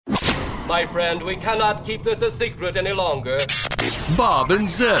My friend, we cannot keep this a secret any longer. Bob and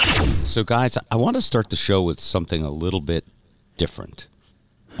Zip. So, guys, I want to start the show with something a little bit different.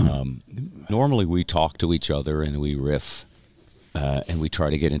 Normally, we talk to each other and we riff, and we try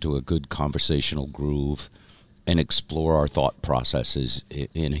to get into a good conversational groove and explore our thought processes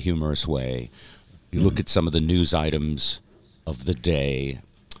in a humorous way. You look at some of the news items of the day,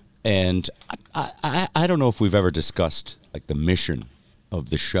 and I don't know if we've ever discussed like the mission of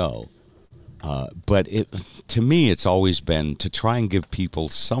the show. But to me, it's always been to try and give people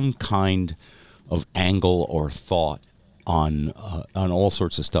some kind of angle or thought on all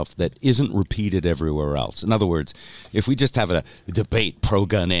sorts of stuff that isn't repeated everywhere else. In other words, if we just have a debate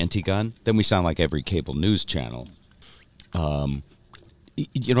pro-gun, anti-gun, then we sound like every cable news channel. You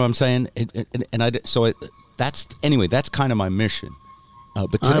know what I'm saying? That's kind of my mission.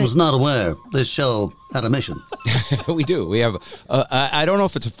 But today, I was not aware this show had a mission. We do. We have. I don't know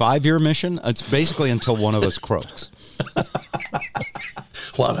if it's a 5-year mission. It's basically until one of us croaks.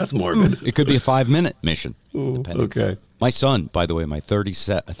 Wow, that's morbid. It could be a 5-minute mission. Ooh, okay. My son, by the way, my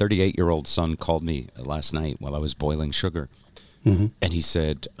 38-year-old son called me last night while I was boiling sugar, and he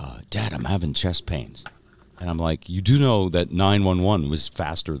said, "Dad, I'm having chest pains." And I'm like, "You do know that 911 was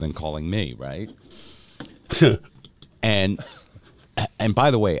faster than calling me, right?" And by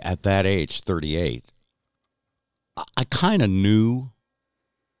the way, at that age, 38, I kind of knew,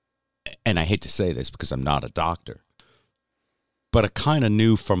 and I hate to say this because I'm not a doctor, but I kind of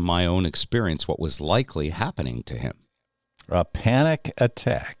knew from my own experience what was likely happening to him. A panic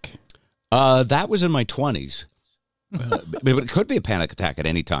attack. That was in my 20s. But it could be a panic attack at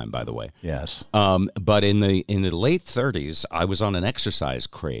any time, by the way. Yes. But in the late 30s, I was on an exercise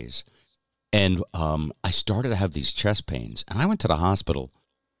craze. And I started to have these chest pains, and I went to the hospital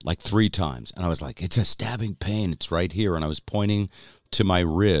like 3 times, and I was like, "It's a stabbing pain. It's right here." And I was pointing to my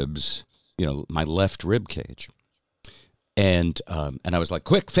ribs, my left rib cage, and I was like,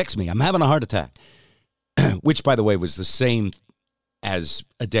 "Quick, fix me! I'm having a heart attack," which, by the way, was the same as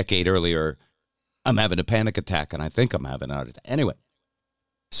a decade earlier. I'm having a panic attack, and I think I'm having a heart attack. Anyway,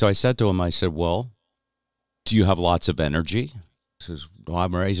 so I said to him, I said, "Well, do you have lots of energy?" He says, "Well,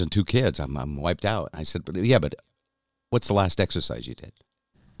 I'm raising 2 kids. I'm wiped out." I said, but what's the last exercise you did?"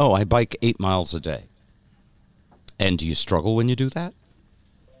 "Oh, I bike 8 miles a day." "And do you struggle when you do that?"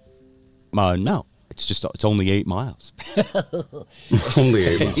 No, it's only 8 miles. Only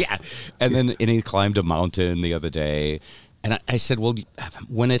 8 miles. Yeah. And he climbed a mountain the other day. And I said, "Well,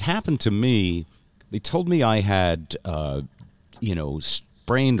 when it happened to me, they told me I had,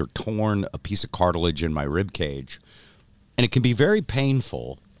 sprained or torn a piece of cartilage in my rib cage. And it can be very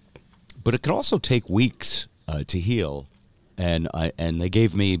painful, but it can also take weeks to heal. And they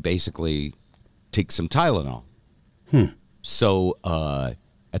gave me basically take some Tylenol." So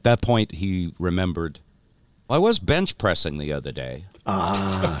at that point, he remembered, "Well, I was bench pressing the other day."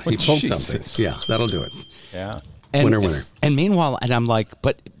 He pulled something. Yeah, that'll do it. Yeah. Winner. And meanwhile, and I'm like,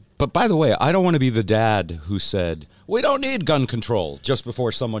 but by the way, I don't want to be the dad who said, "We don't need gun control," just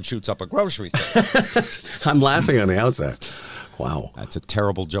before someone shoots up a grocery store. I'm laughing on the outset. Wow. That's a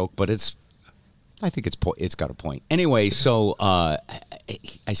terrible joke, but I think it's got a point. Anyway, so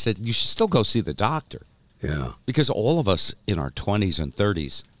I said, "You should still go see the doctor." Yeah. Because all of us in our 20s and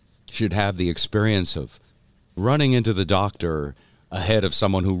 30s should have the experience of running into the doctor ahead of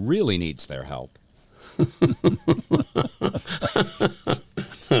someone who really needs their help.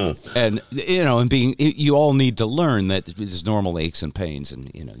 And you all need to learn that there's normal aches and pains,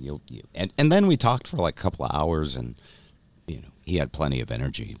 and and then we talked for like a couple of hours, and he had plenty of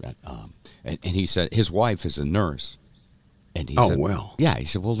energy, and he said his wife is a nurse, and he said, well, yeah, he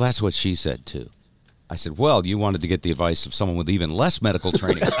said, "Well, that's what she said too." I said, "Well, you wanted to get the advice of someone with even less medical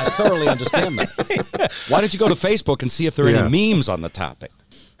training." I thoroughly understand that. Why don't you go to Facebook and see if there are any memes on the topic?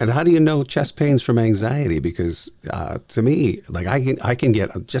 And how do you know chest pains from anxiety? Because to me, like I can get,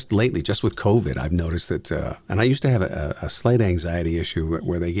 just lately, just with COVID, I've noticed that, and I used to have a slight anxiety issue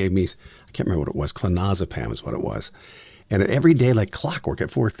where they gave me, I can't remember what it was, clonazepam is what it was. And every day, like clockwork,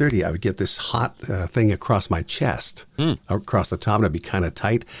 at 4:30, I would get this hot thing across my chest, across the top, and it'd be kind of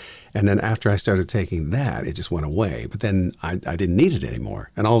tight. And then after I started taking that, it just went away. But then I didn't need it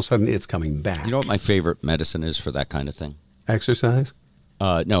anymore. And all of a sudden, it's coming back. You know what my favorite medicine is for that kind of thing? Exercise?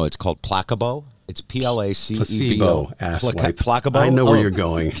 No, it's called placebo. It's Placebo. Placebo, asswipe. Placebo. I know where you're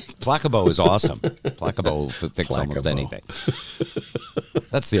going. Placebo is awesome. Placebo will fix almost anything.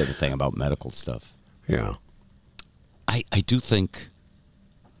 That's the other thing about medical stuff. Yeah. I do think,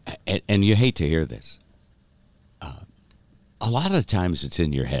 and you hate to hear this, a lot of the times it's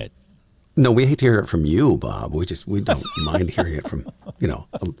in your head. No, we hate to hear it from you, Bob. We don't mind hearing it from,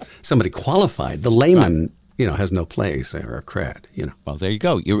 somebody qualified. The layman, has no place or cred, Well, there you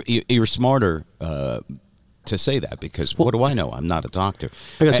go. You're smarter to say that because what do I know? I'm not a doctor.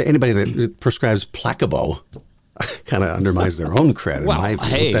 I gotta say, anybody that prescribes placebo kind of undermines their own cred. In my view.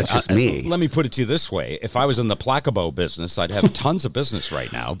 Hey, that's just me. Let me put it to you this way: if I was in the placebo business, I'd have tons of business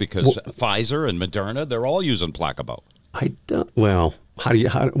right now because Pfizer and Moderna—they're all using placebo. I don't. Well,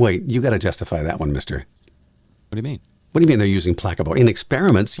 wait, you got to justify that one, mister. What do you mean? What do you mean they're using placebo? In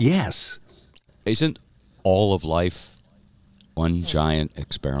experiments, yes. Isn't all of life one giant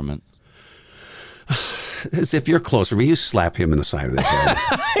experiment? As if you're closer, will you slap him in the side of the head?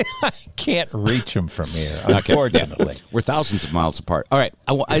 I can't reach him from here, unfortunately. We're thousands of miles apart. All right.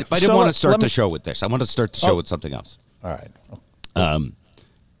 I didn't want to start the show with this. I want to start the show with something else. All right.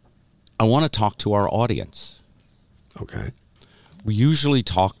 I want to talk to our audience. Okay. We usually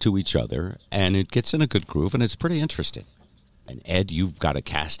talk to each other, and it gets in a good groove, and it's pretty interesting. And Ed, you've got a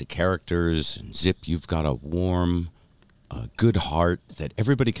cast of characters, and Zip, you've got a warm, good heart that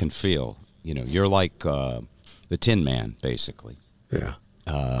everybody can feel. You're like the Tin Man, basically. Yeah.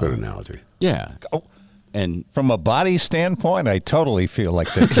 Good analogy. Yeah. Oh. And from a body standpoint, I totally feel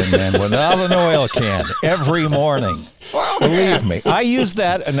like the Tin Man without an oil can every morning. Believe me, I use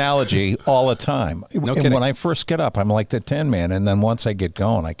that analogy all the time. No and kidding. when I first get up, I'm like the Tin Man, and then once I get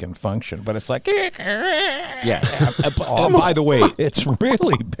going, I can function. But it's like, yeah. By the way, it's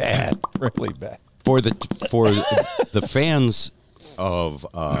really bad, really bad. For the fans of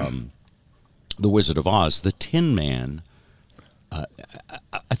The Wizard of Oz, the Tin Man.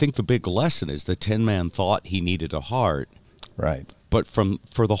 I think the big lesson is the Tin Man thought he needed a heart, right? But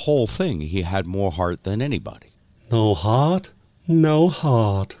for the whole thing, he had more heart than anybody. No heart, no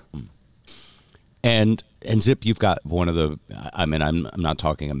heart. And Zip, you've got one of the. I mean, I'm not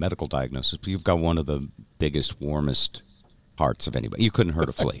talking a medical diagnosis, but you've got one of the biggest, warmest hearts of anybody. You couldn't hurt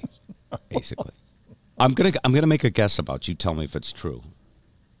a flea, basically. I'm gonna make a guess about you. Tell me if it's true.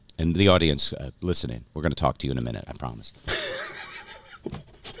 And the audience, listening, we're going to talk to you in a minute. I promise.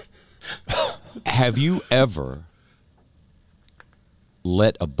 Have you ever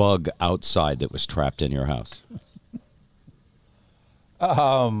let a bug outside that was trapped in your house?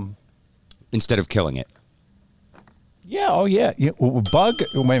 Instead of killing it. Yeah. Oh, yeah. Bug.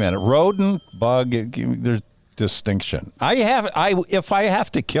 Wait a minute. Rodent, bug. There's distinction. If I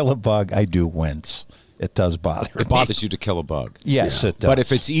have to kill a bug, I do wince. It does bother me. It bothers you to kill a bug. Yes, it does. But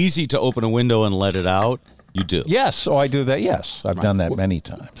if it's easy to open a window and let it out, you do. Yes, so I do that. Yes, I've done that many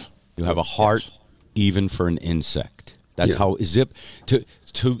times. You have a heart even for an insect. That's how Zip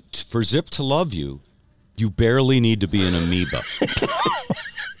for Zip to love you, you barely need to be an amoeba.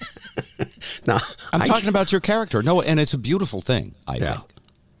 No, I'm talking about your character. No, and it's a beautiful thing, I think.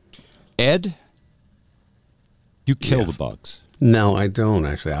 Ed, you kill the bugs. No, I don't,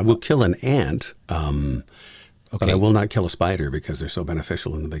 actually. I will kill an ant, but I will not kill a spider because they're so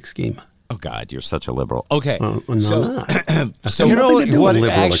beneficial in the big scheme. Oh, God, you're such a liberal. Okay. No, I'm not. So You know what liberal or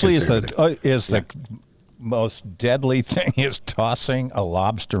actually is conservative. the most deadly thing is tossing a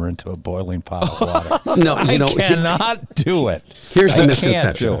lobster into a boiling pot of water. No, I cannot do it. Here's the I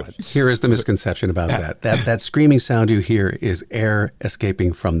misconception. can't do it. Here is the misconception about that. That screaming sound you hear is air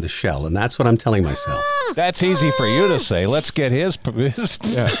escaping from the shell, and that's what I'm telling myself. That's easy for you to say. Let's get his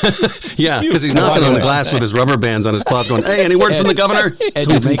Yeah, because he's knocking on the glass with his rubber bands on his cloth going, hey, any word from the governor?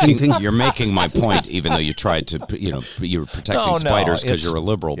 Ed, you're making my point, even though you tried to, you were protecting spiders because you're a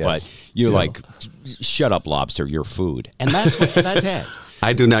liberal, but you're like, shut up, lobster, you're food. And that's Ed.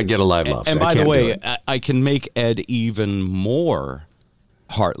 I do not get a live lobster. And by the way, I can make Ed even more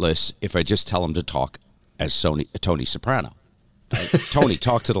heartless if I just tell him to talk as Tony Soprano. Tony,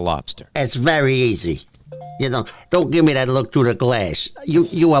 talk to the lobster. It's very easy. Don't give me that look through the glass.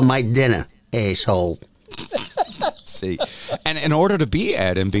 You are my dinner, asshole. See, and in order to be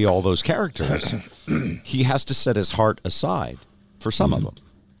Ed and be all those characters, he has to set his heart aside for some of them.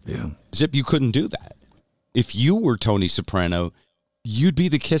 Yeah. Zip, you couldn't do that. If you were Tony Soprano, you'd be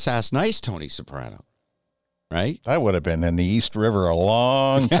the kiss-ass nice Tony Soprano, right? I would have been in the East River a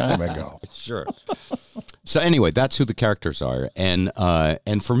long time ago. Sure. So anyway, that's who the characters are. And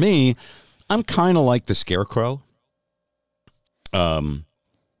for me, I'm kind of like the Scarecrow. I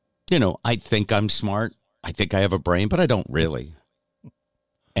think I'm smart. I think I have a brain, but I don't really.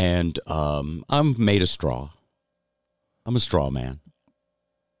 And I'm made of straw. I'm a straw man.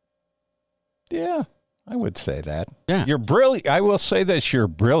 Yeah, I would say that. Yeah. You're brilliant. I will say this, you're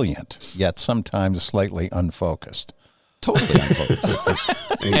brilliant, yet sometimes slightly unfocused. Totally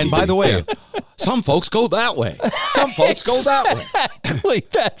unfocused. And by the way, some folks go that way. Some folks go that way.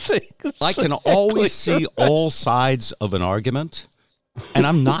 That's exactly. I can always see all sides of an argument, and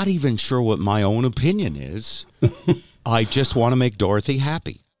I'm not even sure what my own opinion is. I just want to make Dorothy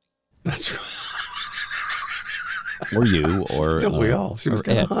happy. That's right. Or you, or Still we all. She was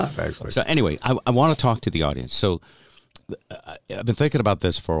kind of hot, actually. So anyway, I want to talk to the audience. So I've been thinking about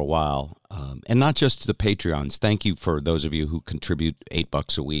this for a while, and not just the Patreons. Thank you for those of you who contribute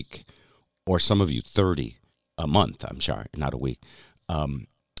 $8 a week, or some of you 30 a month. I'm sorry, not a week.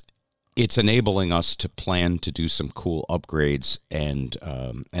 It's enabling us to plan to do some cool upgrades, and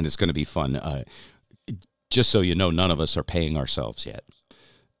it's going to be fun. Just so you know, none of us are paying ourselves yet.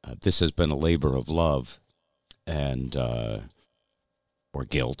 This has been a labor of love and or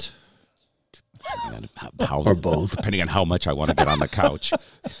guilt. Or both, depending on how much I want to get on the couch.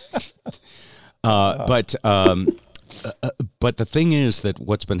 But the thing is that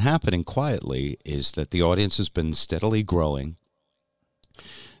what's been happening quietly is that the audience has been steadily growing,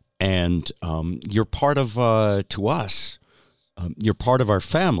 and you're part of to us. You're part of our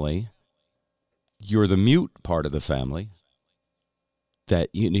family. You're the mute part of the family that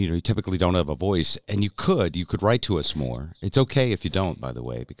you typically don't have a voice, and you could write to us more. It's okay if you don't, by the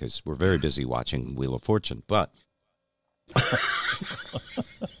way, because we're very busy watching Wheel of Fortune, but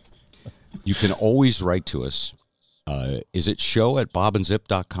you can always write to us. Is it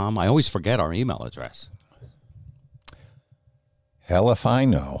show@bobandzip.com? I always forget our email address. Hell if I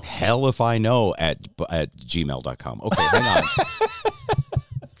know. Hell if I know at gmail.com. Okay, hang on.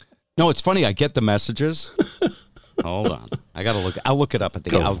 No, it's funny. I get the messages. Hold on. I got to look. I'll look it up at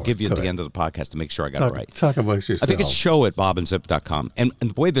the end. I'll give you at the end of the podcast to make sure I got it right. Talk about yourself. I think it's show@bobandzip.com. And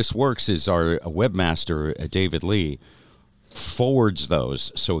the way this works is our webmaster, David Lee, forwards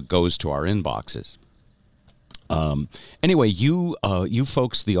those so it goes to our inboxes. Anyway, you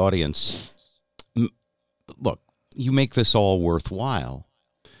folks, the audience, look, you make this all worthwhile.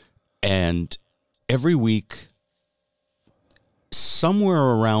 And every week, somewhere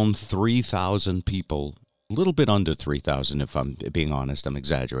around 3,000 people, a little bit under 3,000, if I'm being honest. I'm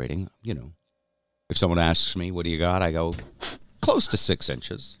exaggerating. You know, if someone asks me, what do you got? I go, close to 6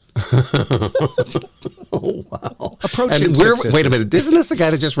 inches. Oh, wow. Approaching 6 inches. Wait a minute. Isn't this the guy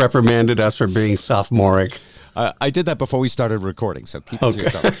that just reprimanded us for being sophomoric? I did that before we started recording, so keep it to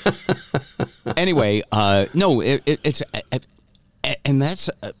yourself. Anyway, no, it's and that's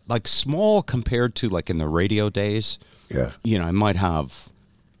like small compared to like in the radio days. Yeah. You know, I might have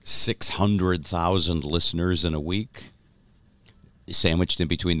 600,000 listeners in a week, sandwiched in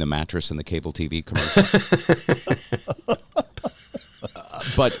between the mattress and the cable TV commercial.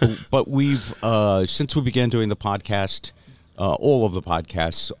 But we've since we began doing the podcast, all of the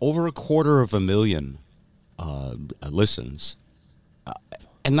podcasts, over 250,000 listens,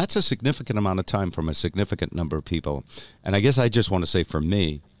 and that's a significant amount of time from a significant number of people. And I guess I just want to say, for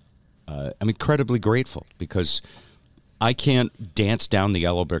me, I'm incredibly grateful, because I can't dance down the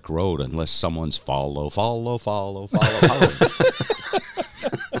yellow brick road unless someone's follow.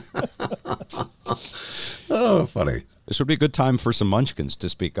 Oh, funny. This would be a good time for some munchkins to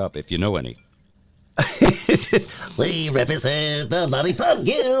speak up, if you know any. We represent the Lollipop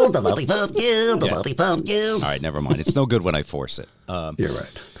Guild, the Lollipop Guild, the Lollipop Guild. All right, never mind. It's no good when I force it. You're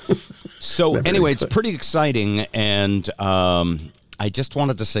right. So anyway, it's pretty exciting, and I just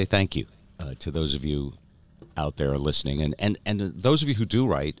wanted to say thank you to those of you out there listening, and those of you who do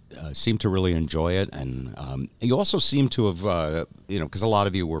write seem to really enjoy it, and you also seem to have, because a lot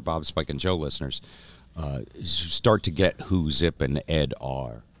of you were Bob, Spike, and Joe listeners, start to get who Zip and Ed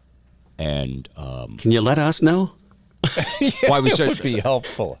are. And can you let us know? Why we should be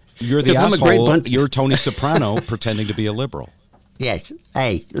helpful. You're the I'm a asshole. great bunch. You're Tony Soprano pretending to be a liberal. Yes.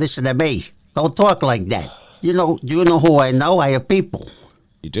 Hey, listen to me. Don't talk like that. Do you know who I know? I have people.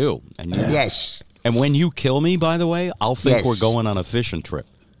 You do, and Yes. And when you kill me, by the way, I'll think Yes. we're going on a fishing trip.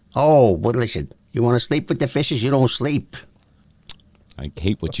 Oh, but listen. You want to sleep with the fishes? You don't sleep. I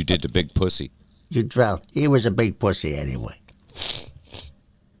hate what you did to Big Pussy. You drown. He was a big pussy anyway.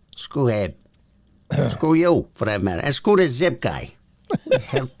 Screw him. Screw you, for that matter. And screw the Zip guy.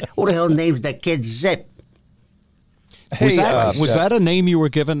 Who the hell names the kid Zip? Was that a name you were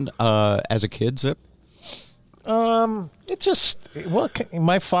given as a kid, Zip? My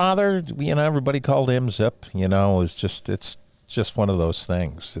father, everybody called him Zip. It's just one of those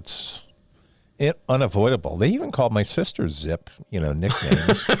things. It's unavoidable. They even called my sister Zip,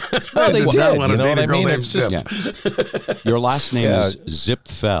 nicknames. No, they did. You know what I mean? It's just, Your last name is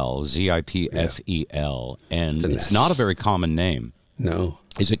Zipfel, Zipfel, and it's not a very common name. No.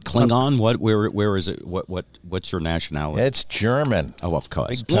 Is it Klingon? What? Where is it? What's your nationality? It's German. Oh, of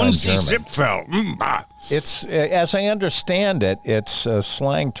course. Big time German. Zipfel. It's, as I understand it, it's a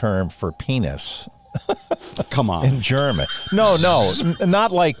slang term for penis. Come on. In German. No,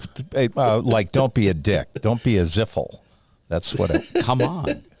 not like don't be a dick. Don't be a ziffel. That's what it. Come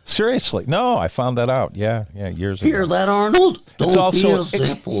on. Seriously. No, I found that out. Yeah, years ago. Hear that, Arnold? It's Don't also be a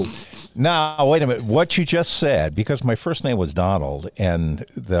zipple. Now, wait a minute. What you just said, because my first name was Donald, and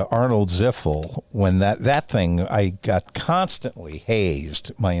the Arnold Ziffel, when that thing, I got constantly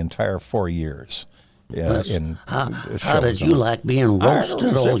hazed my entire 4 years. Yeah, How did you like being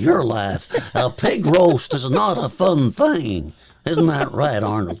roasted all your life? A pig roast is not a fun thing. Isn't that right,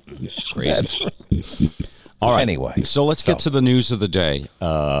 Arnold? Crazy. All right. Anyway. So let's get to the news of the day.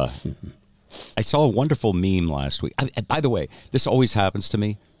 I saw a wonderful meme last week. By the way, this always happens to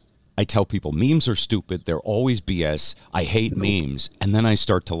me. I tell people memes are stupid. They're always BS. I hate memes. And then I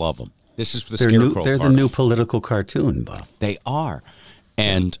start to love them. This is the Scarecrow They're part. the new political cartoon, Bob. They are.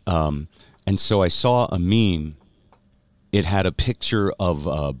 And so I saw a meme. It had a picture of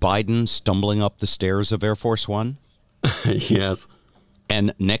Biden stumbling up the stairs of Air Force One. Yes.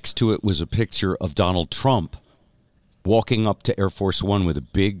 And next to it was a picture of Donald Trump walking up to Air Force One with a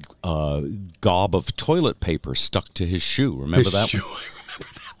big gob of toilet paper stuck to his shoe. Remember that shoe, one? I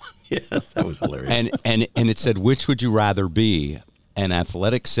remember that one. Yes, that was hilarious. And it said, which would you rather be, an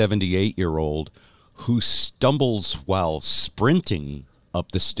athletic 78-year-old who stumbles while sprinting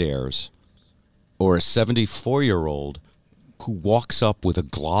up the stairs, or a 74-year-old who walks up with a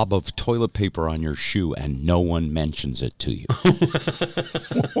glob of toilet paper on your shoe and no one mentions it to you?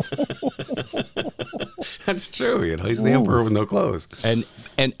 That's true. He's the emperor with no clothes. And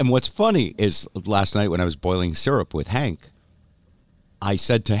what's funny is last night when I was boiling syrup with Hank, I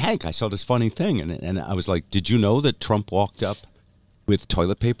said to Hank, I saw this funny thing, and I was like, did you know that Trump walked up with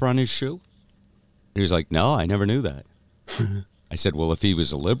toilet paper on his shoe? He was like, no, I never knew that. I said, well, if he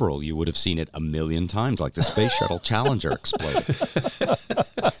was a liberal, you would have seen it a million times, like the Space Shuttle Challenger exploded.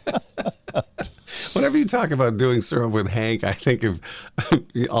 Whenever you talk about doing syrup with Hank, I think of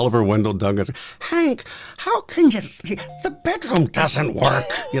Oliver Wendell Douglas. Hank, how can you? The bedroom doesn't work.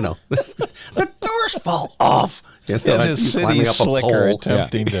 The doors fall off. His city slicker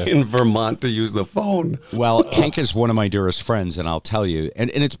attempting to in Vermont to use the phone. Well, Hank is one of my dearest friends, and I'll tell you, and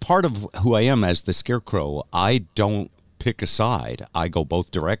it's part of who I am as the Scarecrow. I don't pick a side. I go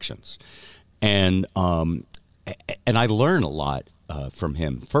both directions, and I learn a lot from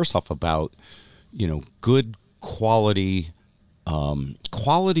him. First off, about good quality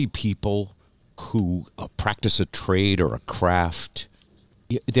people who practice a trade or a craft.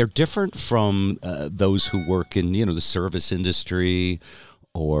 They're different from those who work in the service industry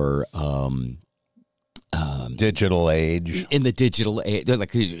or digital age. In the digital age,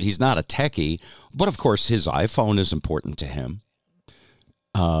 like he's not a techie, but of course his iPhone is important to him,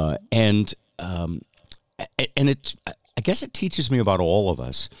 and it. I guess it teaches me about all of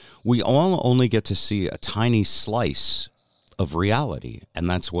us. We all only get to see a tiny slice of reality, and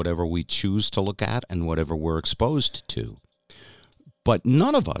that's whatever we choose to look at and whatever we're exposed to. But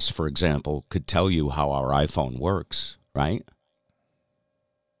none of us, for example, could tell you how our iPhone works, right?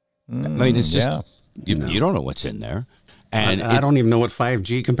 I mean, it's just, you don't know what's in there. And I don't even know what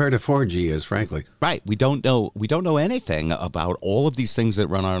 5G compared to 4G is, frankly. Right. We don't know anything about all of these things that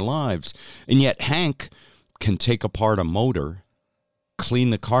run our lives. And yet Hank can take apart a motor, clean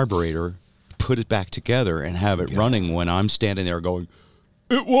the carburetor, put it back together, and have it running when I'm standing there going,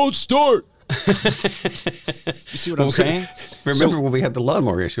 it won't start. You see what I'm saying? Remember when we had the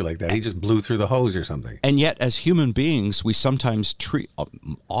lawnmower issue like that? He just blew through the hose or something. And yet, as human beings, we sometimes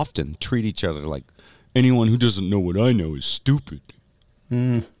often treat each other like anyone who doesn't know what I know is stupid.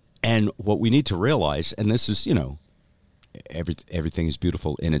 And what we need to realize, and this is, everything is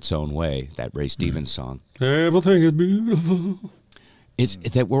beautiful in its own way, that Ray Stevens song. Everything is beautiful. It's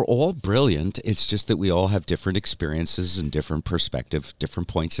that we're all brilliant. It's just that we all have different experiences and different perspective, different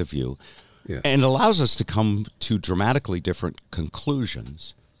points of view. Yeah. And it allows us to come to dramatically different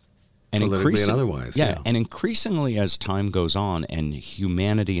conclusions. And politically and otherwise. Yeah, and increasingly as time goes on and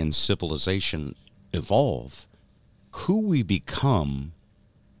humanity and civilization evolve, who we become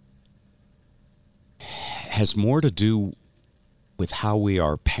has more to do with how we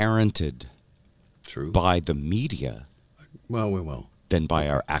are parented by the media than by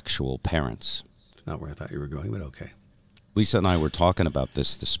our actual parents. It's not where I thought you were going, but okay. Lisa and I were talking about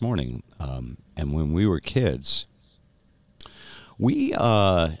this morning, and when we were kids, and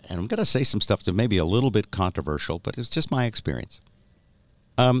I'm going to say some stuff that may be a little bit controversial, but it's just my experience.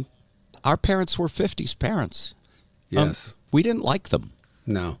 Our parents were 50s parents. Yes. We didn't like them.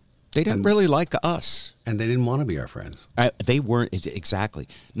 No. They didn't really like us. And they didn't want to be our friends. They weren't, exactly.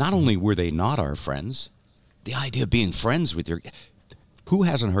 Not only were they not our friends, the idea of being friends with your... Who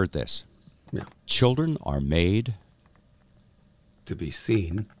hasn't heard this? Yeah. Children are made... To be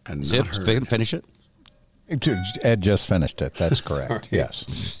seen and Zip, not heard. finish it. Ed just finished it. That's correct. Yes.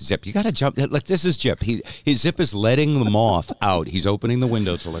 Zip, you got to jump. Like, this is Zip. Zip is letting the moth out. He's opening the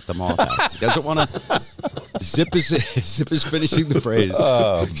window to let the moth out. He doesn't want to... Zip is finishing the phrase.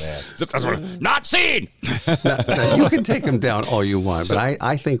 Oh, man. Zip doesn't want to... Not seen! Now, you can take them down all you want, but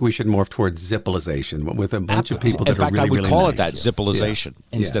I think we should morph towards zippilization with a bunch of people that In fact, are really, I would really call nice. it that, zippilization,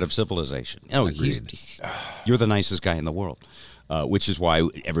 Yes. instead Yes. of civilization. Oh, Agreed. you're the nicest guy in the world, which is why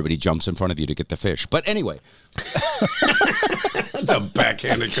everybody jumps in front of you to get the fish. But anyway... That's a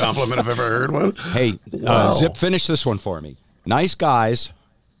backhanded compliment if I've ever heard one. Hey, Zip, finish this one for me. Nice guys.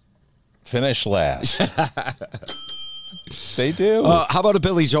 Finish last. They do. How about a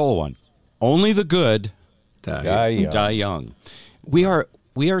Billy Joel one? Only the good Die young. die young. We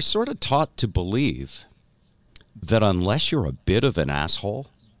are sort of taught to believe that unless you're a bit of an asshole,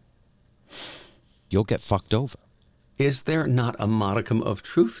 you'll get fucked over. Is there not a modicum of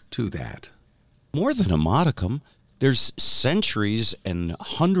truth to that? More than a modicum, there's centuries and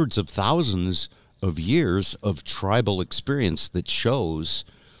hundreds of thousands of years of tribal experience that shows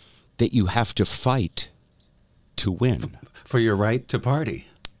that you have to fight to win. For your right to party.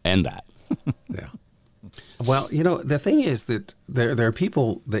 And that. Yeah. Well, the thing is that there are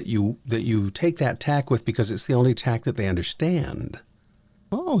people that you take that tack with because it's the only tack that they understand.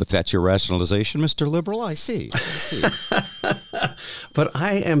 Oh, if that's your rationalization, Mr. Liberal, I see. But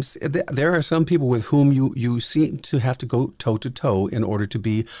there are some people with whom you seem to have to go toe to toe in order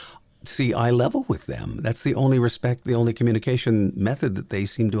to see eye level with them. That's the only the only communication method that they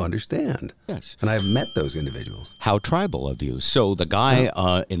seem to understand. Yes. And I've met those individuals. How tribal of you. So the guy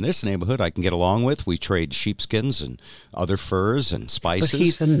in this neighborhood I can get along with. We trade sheepskins and other furs and spices. But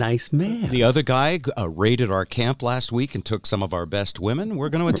he's a nice man. The other guy raided our camp last week and took some of our best women. We're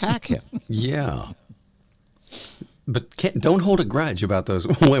going to attack him. Yeah. But don't hold a grudge about those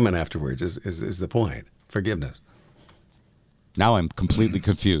women afterwards is the point. Forgiveness. Now I'm completely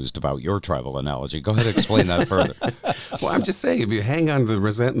confused about your tribal analogy. Go ahead and explain that further. Well, I'm just saying, if you hang on to the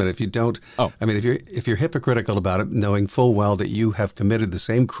resentment, if you don't, if you're hypocritical about it, knowing full well that you have committed the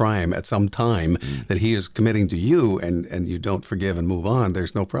same crime at some time that he is committing to you, and you don't forgive and move on,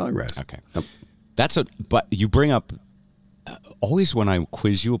 there's no progress. Okay. But you bring up, always when I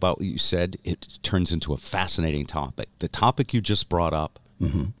quiz you about what you said, it turns into a fascinating topic. The topic you just brought up,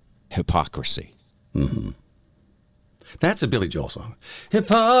 hypocrisy. Mm-hmm. That's a Billy Joel song.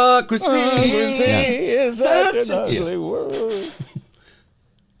 Hypocrisy is such an ugly word.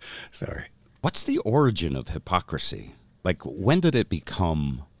 Sorry. What's the origin of hypocrisy? Like, when did it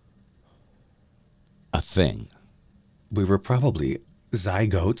become a thing? We were probably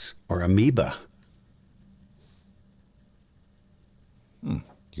zygotes or amoeba. You're going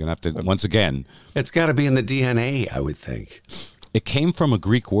to have to, once again... It's got to be in the DNA, I would think. It came from a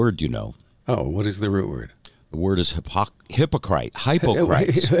Greek word, you know. Oh, what is the root word? The word is hypocrite,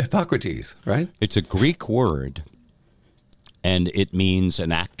 Hippocrates. Hippocrates, right? It's a Greek word, and it means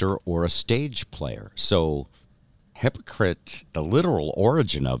an actor or a stage player. So hypocrite, the literal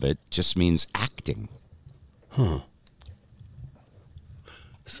origin of it, just means acting. Huh.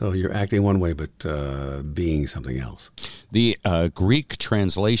 So you're acting one way, but being something else. The Greek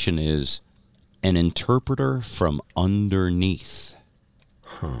translation is an interpreter from underneath.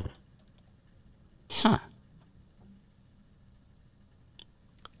 Huh.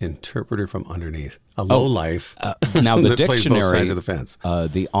 Interpreter from underneath. A lowlife. Now the that plays both dictionary, sides of the fence.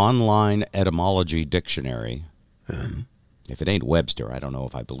 The online etymology dictionary. If it ain't Webster, I don't know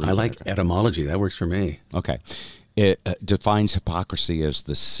if I believe. I like etymology. That works for me. Okay, it defines hypocrisy as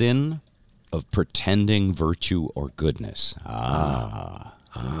the sin of pretending virtue or goodness. I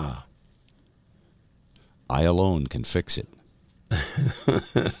alone can fix it.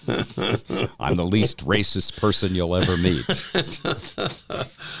 I'm the least racist person you'll ever meet.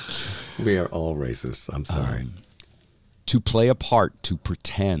 We are all racist. I'm sorry. To play a part, to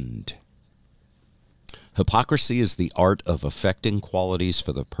pretend. Hypocrisy is the art of affecting qualities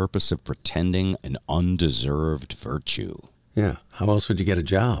for the purpose of pretending an undeserved virtue. Yeah. How else would you get a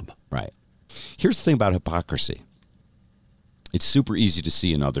job? Right. Here's the thing about hypocrisy. It's super easy to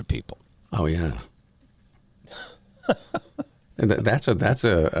see in other people. Oh, yeah. And that's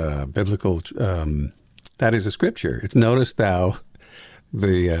a biblical, that is a scripture. It's notice thou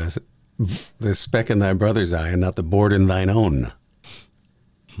the speck in thy brother's eye and not the board in thine own.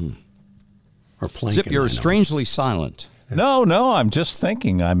 Or plank Zip, in you're thine strangely silent. No, I'm just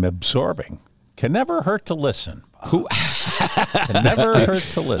thinking. I'm absorbing. Can never hurt to listen. Who? Can never hurt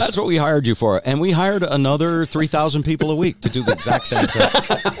to listen. That's what we hired you for. And we hired another 3,000 people a week to do the exact same thing.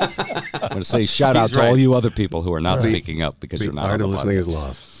 I'm going to say shout out to all you other people who are not speaking up because you're not on the listening is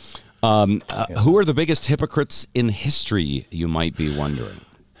lost. Who are the biggest hypocrites in history, you might be wondering?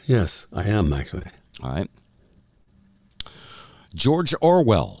 Yes, I am, actually. All right. George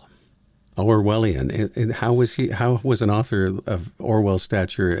Orwell. Orwellian. And how was an author of Orwell's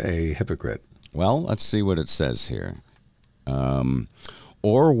stature a hypocrite? Well, let's see what it says here.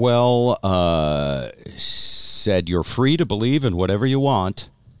 Orwell said you're free to believe in whatever you want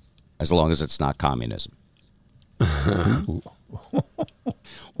as long as it's not communism.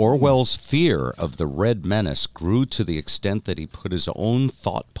 Orwell's fear of the Red Menace grew to the extent that he put his own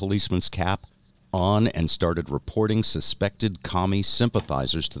thought policeman's cap on and started reporting suspected commie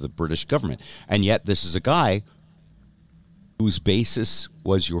sympathizers to the British government. And yet this is a guy whose basis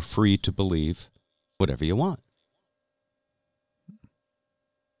was you're free to believe whatever you want.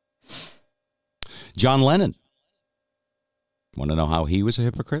 John Lennon. Want to know how he was a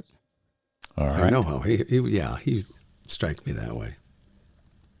hypocrite? All right. I know how he strikes me that way.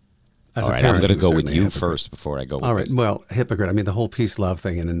 All right, I'm going to go with you first before I go with All right, well, hypocrite. I mean, the whole peace, love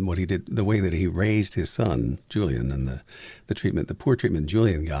thing, and then what he did, the way that he raised his son, Julian, and the treatment, the poor treatment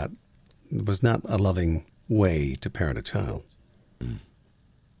Julian got was not a loving way to parent a child. Mm.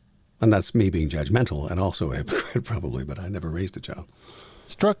 And that's me being judgmental and also a hypocrite probably, but I never raised a child.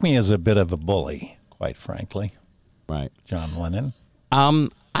 Struck me as a bit of a bully, quite frankly. Right. John Lennon. I'm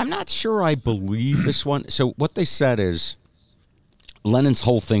not sure I believe this one. So what they said is Lennon's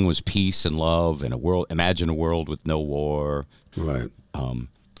whole thing was peace and love and imagine a world with no war. Right.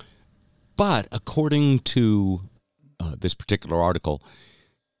 But according to this particular article,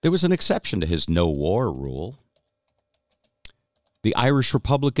 there was an exception to his no war rule. The Irish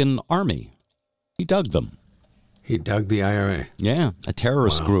Republican Army. He dug them. He dug the IRA. Yeah, a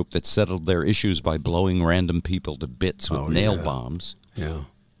terrorist group that settled their issues by blowing random people to bits with nail bombs. Yeah.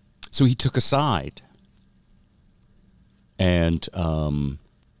 So he took a side. And, I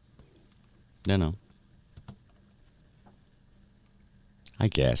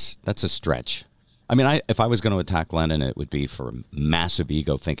guess that's a stretch. I mean, if I was going to attack Lennon, it would be for massive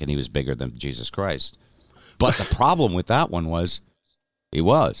ego thinking he was bigger than Jesus Christ. But the problem with that one was he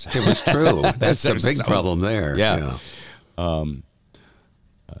was. It was true. That's a big problem there. Yeah. Let's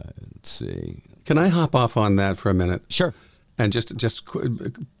see. Can I hop off on that for a minute? Sure. And just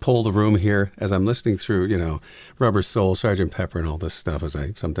pull the room here as I'm listening through, Rubber Soul, Sgt. Pepper, and all this stuff, as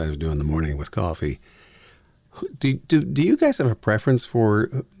I sometimes do in the morning with coffee. Do you guys have a preference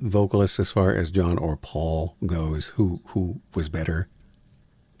for vocalists as far as John or Paul goes? Who was better?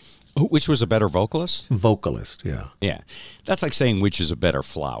 Which was a better vocalist? Vocalist, yeah. Yeah. That's like saying which is a better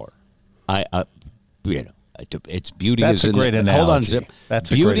flower. Its beauty That's is in great the... analogy. Hold on, Zip. That's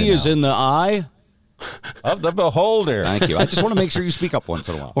a beauty great is in the eye... of the beholder. Thank you. I just want to make sure you speak up once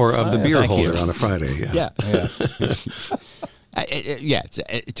in a while. Or of the beer holder on a Friday. Yeah.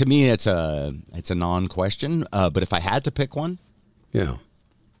 To me, it's a non-question. But if I had to pick one, yeah,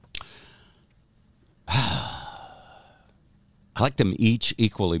 I like them each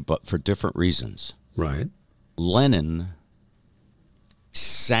equally, but for different reasons. Right. Lennon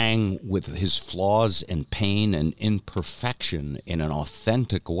sang with his flaws and pain and imperfection in an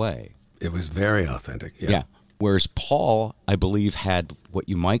authentic way. It was very authentic. Yeah. Whereas Paul, I believe, had what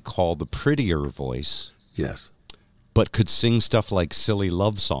you might call the prettier voice. Yes. But could sing stuff like silly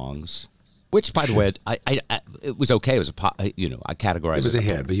love songs, which, by the way, it was okay. It was a pop, I categorized it. It was a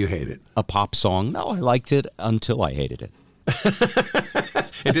hit, but you hate it. A pop song. No, I liked it until I hated it.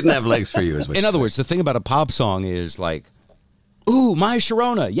 It didn't have legs for you, is what in other words, the thing about a pop song is like, ooh, my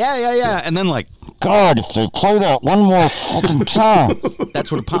Sharona. Yeah. And then like, God, if they play that one more fucking time.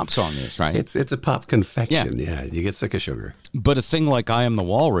 That's what a pop song is, right? It's a pop confection. Yeah, you get sick of sugar. But a thing like I Am the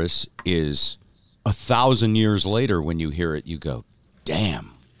Walrus is 1,000 years later when you hear it, you go,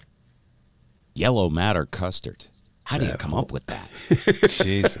 damn, yellow matter custard. How do you come up with that?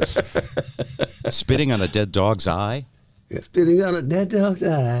 Jesus. Spitting on a dead dog's eye? Yeah, spitting on a dead dog's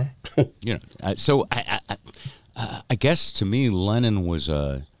eye. So I guess to me, Lennon was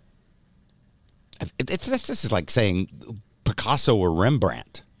this is like saying Picasso or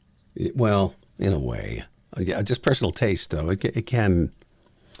Rembrandt. Well, in a way. Yeah, just personal taste, though. It can...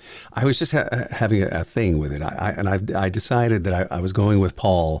 I was just having a thing with it. I decided that I was going with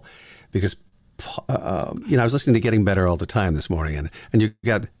Paul because, I was listening to Getting Better all the time this morning. And you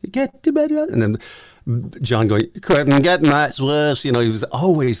get to better. And then John going, couldn't get much worse. He was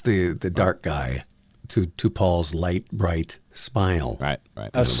always the dark guy to Paul's light, bright smile. Right.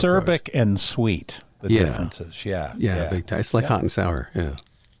 Acerbic and sweet. The differences. Yeah. Big time. It's like hot and sour. Yeah.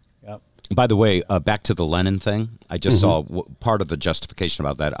 Yep. By the way, back to the Lennon thing. I just saw part of the justification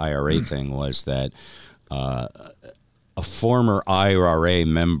about that IRA thing was that a former IRA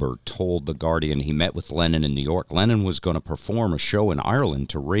member told The Guardian he met with Lennon in New York. Lennon was going to perform a show in Ireland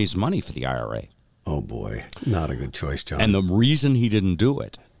to raise money for the IRA. Oh, boy. Not a good choice, John. And the reason he didn't do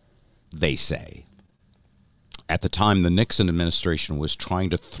it, they say, at the time the Nixon administration was trying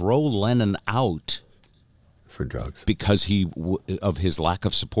to throw Lennon out for drugs because of his lack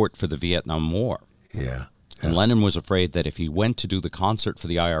of support for the Vietnam War. Yeah. And Lennon was afraid that if he went to do the concert for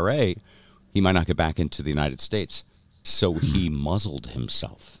the IRA, he might not get back into the United States. So he muzzled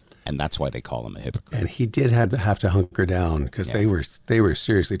himself. And that's why they call him a hypocrite. And he did have to hunker down because they were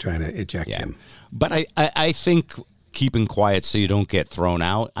seriously trying to eject him. But I think keeping quiet so you don't get thrown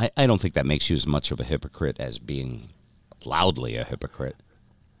out, I don't think that makes you as much of a hypocrite as being loudly a hypocrite.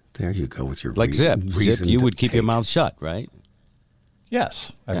 There you go with your like Zip. Zip, you would keep your mouth shut, right?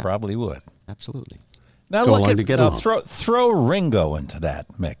 Yes, I probably would. Absolutely. Now look at throw Ringo into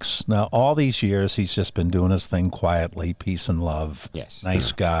that mix. Now all these years he's just been doing his thing quietly, peace and love. Yes,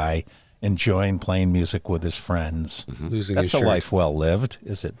 nice guy, enjoying playing music with his friends. Losing That's his a life well lived,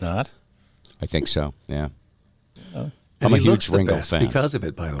 is it not? I think so. Yeah. And I'm a he huge looks the Ringo best fan because of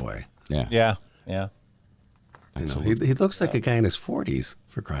it. By the way. Yeah. You know, he looks like a guy in his 40s,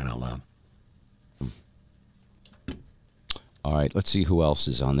 for crying out loud. All right, let's see who else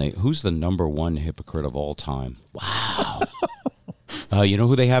is on there. Who's the number one hypocrite of all time? Wow. You know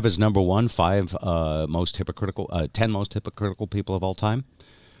who they have as number one? 10 most hypocritical people of all time?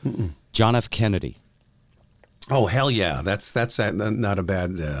 John F. Kennedy. Oh, hell yeah. That's not a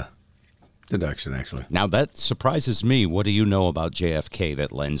bad deduction, actually. Now, that surprises me. What do you know about JFK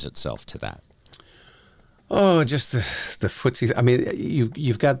that lends itself to that? Oh, just the footsie. I mean,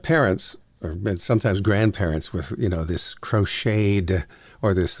 you've got parents or sometimes grandparents with, this crocheted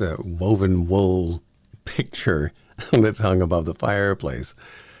or this woven wool picture that's hung above the fireplace.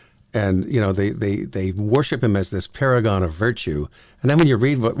 And, they worship him as this paragon of virtue. And then when you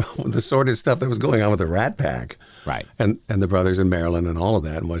read what the sordid stuff that was going on with the Rat Pack, right, and the brothers in Maryland and all of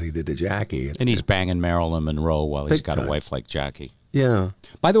that and what he did to Jackie. And he's banging Marilyn Monroe while he's got a wife like Jackie. Yeah.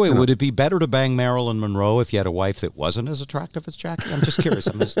 By the way, would it be better to bang Marilyn Monroe if you had a wife that wasn't as attractive as Jackie? I'm just curious.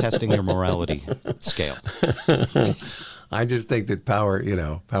 I'm just testing your morality scale. I just think that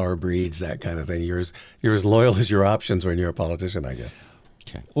power breeds that kind of thing. You're as loyal as your options when you're a politician, I guess.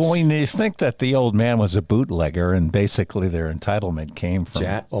 Okay. Well, when you think that the old man was a bootlegger and basically their entitlement came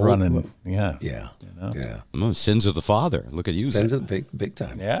from running. Yeah. Sins of the father. Look at you. Sins of big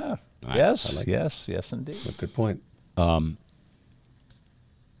time. Yeah. Right. Yes, indeed. Good point.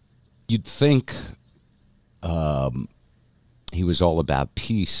 You'd think he was all about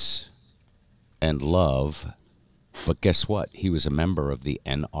peace and love, but guess what? He was a member of the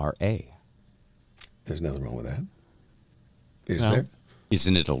NRA. There's nothing wrong with that. Is there?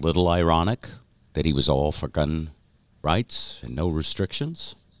 Isn't it a little ironic that he was all for gun rights and no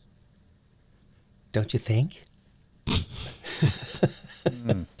restrictions? Don't you think? Do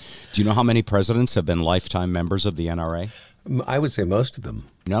you know how many presidents have been lifetime members of the NRA? I would say most of them.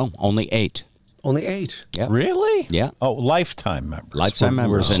 No, only 8. Only 8? Yeah. Really? Yeah. Oh, lifetime members. Lifetime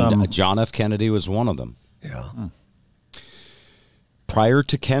members. And John F. Kennedy was one of them. Yeah. Prior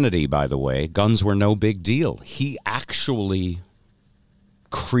to Kennedy, by the way, guns were no big deal. He actually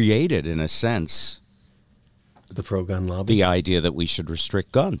created, in a sense, the pro-gun lobby? The idea that we should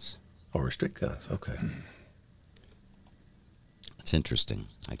restrict guns. Oh, restrict guns. Okay. It's interesting,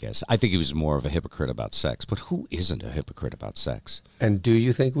 I guess. I think he was more of a hypocrite about sex, but who isn't a hypocrite about sex? And do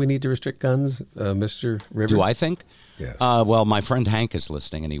you think we need to restrict guns, Mr. Rivers? Do I think? Yes. Well, my friend Hank is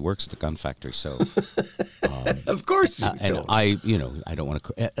listening, and he works at the gun factory, so... of course you and don't. I don't want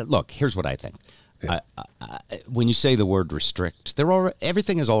to... Look, here's what I think. Yeah. When you say the word restrict,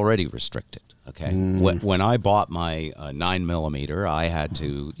 everything is already restricted, okay? When I bought my 9mm, I had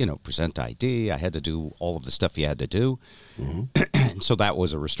to, present ID. I had to do all of the stuff you had to do. And so that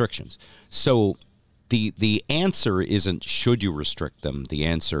was a restrictions. So the answer isn't should you restrict them. The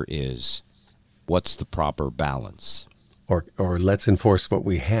answer is what's the proper balance? Or let's enforce what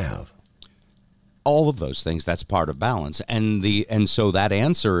we have. All of those things, that's part of balance. And so that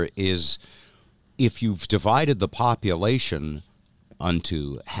answer is... If you've divided the population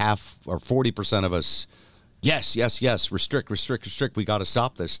onto half or 40% of us, yes, restrict, we got to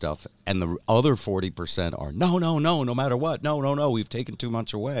stop this stuff. And the other 40% are, no matter what, no, we've taken too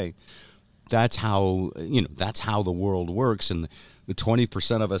much away. That's how, that's how the world works. And the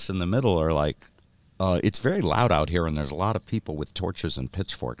 20% of us in the middle are like, it's very loud out here, and there's a lot of people with torches and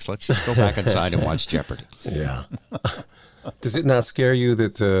pitchforks. Let's just go back inside and watch Jeopardy. Yeah. Does it not scare you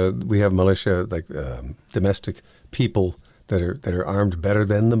that we have militia, like domestic people that are armed better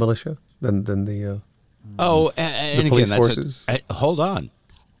than the militia, than the and police again, forces? Hold on.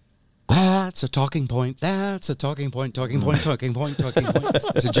 That's a talking point. That's a talking point. Talking point. Talking point. Talking point.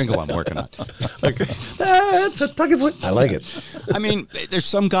 It's a jingle I'm working on. Okay. That's a talking point. I like it. I mean, there's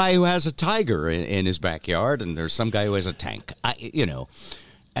some guy who has a tiger in his backyard, and there's some guy who has a tank.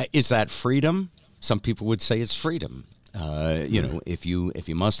 Is that freedom? Some people would say it's freedom. If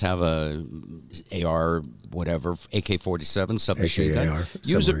you must have a AR, whatever, AK-47 submachine gun,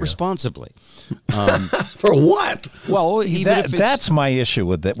 use it responsibly. For what? Well, that's my issue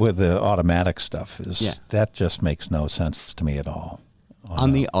with the automatic stuff. That just makes no sense to me at all.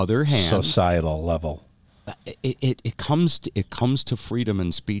 On the other hand, societal level, it comes to freedom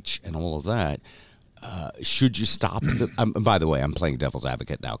and speech and all of that. Should you stop? By the way, I'm playing devil's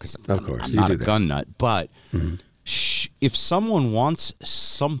advocate now because I'm not a gun nut, but. Mm-hmm. If someone wants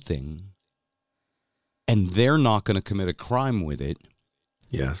something and they're not going to commit a crime with it,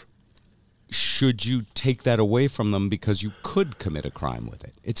 yes, should you take that away from them because you could commit a crime with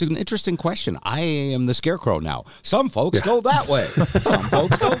it? It's an interesting question. I am the scarecrow now. Some folks go that way. Some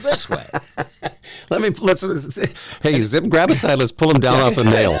folks go this way. Hey, Zip, grab a side. Let's pull him down off a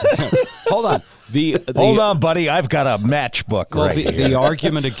nail. Hold on. Hold on, buddy. I've got a matchbook right here. The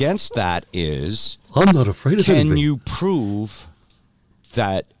argument against that is, I'm not afraid of anything. Can you prove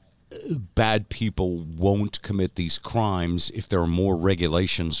that bad people won't commit these crimes if there are more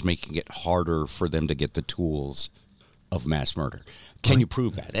regulations making it harder for them to get the tools of mass murder? Can you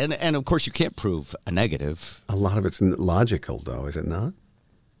prove that? And of course, you can't prove a negative. A lot of it's logical, though, is it not?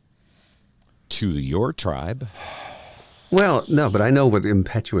 To your tribe. Well, no, but I know what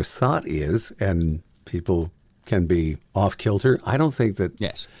impetuous thought is, and people can be off kilter. I don't think that.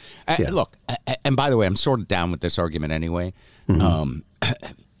 Yes. Look, and by the way, I'm sort of down with this argument anyway. Mm-hmm.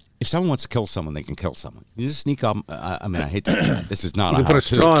 If someone wants to kill someone, they can kill someone. You just sneak up. I hate to do that. This is not. You can put a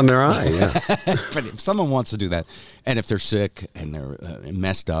straw in their eye. Yeah. But if someone wants to do that, and if they're sick and they're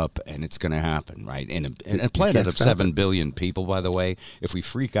messed up, and it's going to happen, right? In a planet of 7 billion people, by the way, if we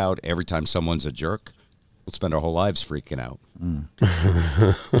freak out every time someone's a jerk, we'll spend our whole lives freaking out.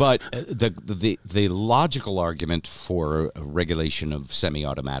 But the logical argument for a regulation of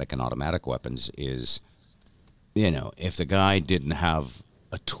semi-automatic and automatic weapons is, if the guy didn't have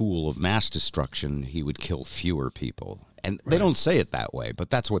a tool of mass destruction, he would kill fewer people. And they don't say it that way, but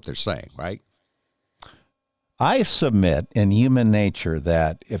that's what they're saying, right? I submit in human nature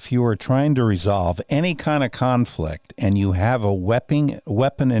that if you are trying to resolve any kind of conflict and you have a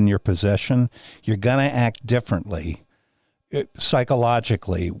weapon in your possession, you're going to act differently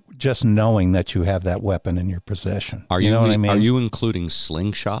psychologically, just knowing that you have that weapon in your possession. You know what I mean? Are you including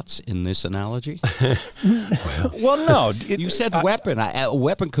slingshots in this analogy? Well, no. You said weapon. A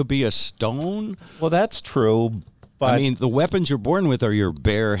weapon could be a stone. Well, that's true. But I mean, the weapons you're born with are your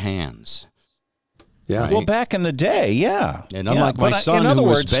bare hands. Yeah. Right? Well, back in the day, yeah. And unlike my son who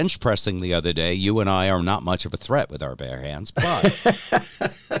was bench pressing the other day, you and I are not much of a threat with our bare hands. But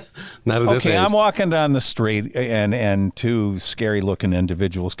not at this age. I'm walking down the street and two scary-looking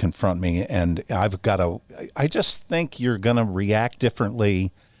individuals confront me, and I just think you're going to react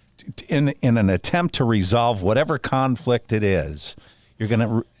differently in an attempt to resolve whatever conflict it is. You're going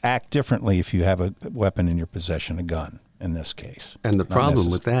to act differently if you have a weapon in your possession, a gun in this case. And the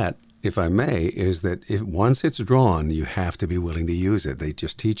problem with that, if I may, is that once it's drawn, you have to be willing to use it. They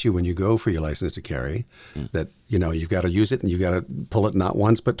just teach you when you go for your license to carry that, you've got to use it and you've got to pull it not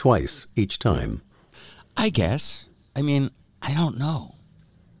once but twice each time. I guess. I mean, I don't know.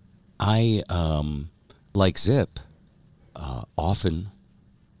 I, like Zip, often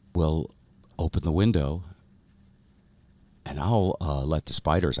will open the window and I'll let the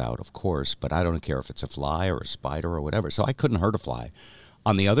spiders out, of course, but I don't care if it's a fly or a spider or whatever. So I couldn't hurt a fly.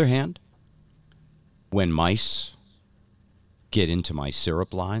 On the other hand, when mice get into my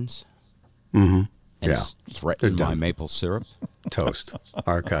syrup lines and threaten my maple syrup, toast,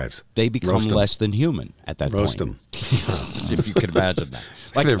 archives, they become less than human at that point. Roast them. If you can imagine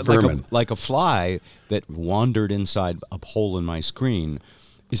that. Like a fly that wandered inside a hole in my screen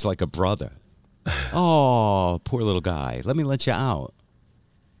is like a brother. Oh, poor little guy. Let me let you out.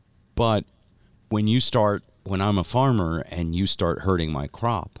 But when I'm a farmer and you start hurting my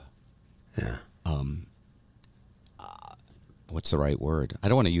crop, what's the right word? I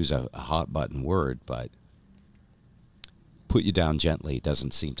don't want to use a hot button word, but put you down gently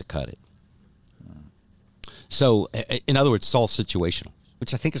doesn't seem to cut it. So, in other words, it's all situational,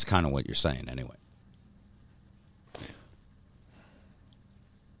 which I think is kind of what you're saying anyway.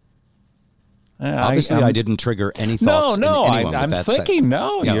 Obviously, I didn't trigger any thoughts. No, in anyone, I'm but thinking.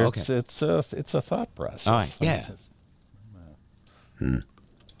 No, Yeah, you're, okay. it's a thought process. All right, yeah.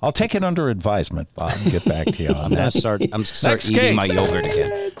 I'll take it under advisement, Bob, and get back to you on I'm gonna that. start Next eating case. my yogurt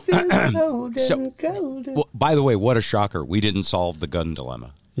again. Well, by the way, what a shocker! We didn't solve the gun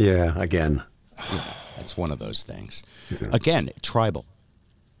dilemma. Yeah, again. That's one of those things. Again, tribal.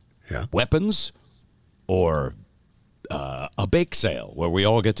 Yeah. Weapons or a bake sale where we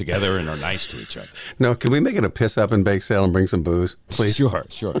all get together and are nice to each other. No, can we make it a piss up and bake sale and bring some booze, please? Sure.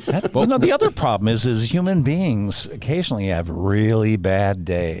 Well, no, the other problem is human beings occasionally have really bad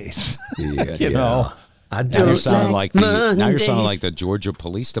days. Yeah, You know. I Now you're do. sounding like Mondays. the Georgia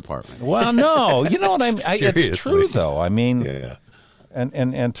Police Department. Well, no, you know what I mean. It's Seriously. true, though. I mean, Yeah.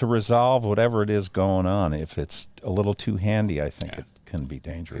 and to resolve whatever it is going on, if it's a little too handy, I think it can be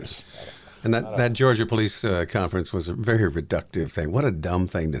dangerous. And that Georgia police conference was a very reductive thing. What a dumb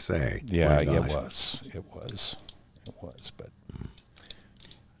thing to say. Yeah, My it gosh. was. But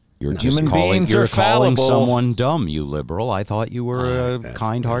You're just Human calling, beings you're are calling fallible. someone dumb, you liberal. I thought you were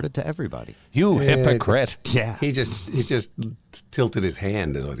kind-hearted to everybody. you hypocrite. Yeah. He just tilted his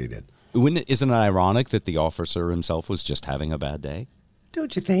hand is what he did. Isn't it ironic that the officer himself was just having a bad day?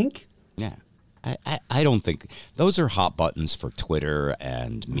 Don't you think? Yeah. I don't think those are hot buttons for Twitter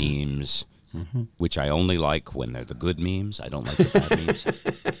and memes, which I only like when they're the good memes. I don't like the bad memes.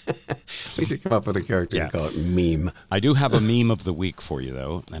 We should come up with a character and call it meme. I do have a meme of the week for you,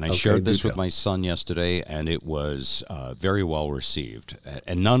 though, and I Okay, shared this do with tell. my son yesterday, and it was very well received.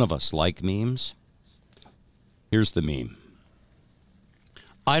 And none of us like memes. Here's the meme.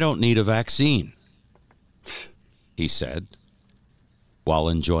 I don't need a vaccine, he said, while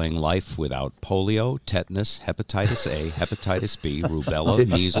enjoying life without polio, tetanus, hepatitis A, hepatitis B, rubella,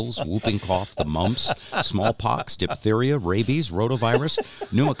 measles, whooping cough, the mumps, smallpox, diphtheria, rabies, rotavirus,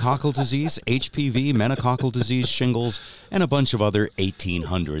 pneumococcal disease, HPV, meningococcal disease, shingles, and a bunch of other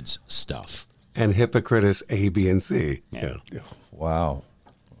 1800s stuff. And Hypocrites A, B, and C. Yeah. Wow.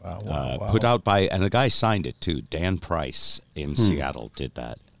 Put out by, and the guy signed it too. Dan Price in Seattle did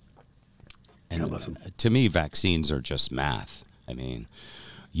that. And to me, vaccines are just math. I mean,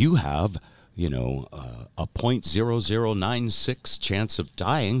 you have, a 0.0096 chance of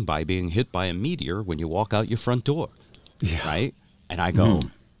dying by being hit by a meteor when you walk out your front door, right? And I go,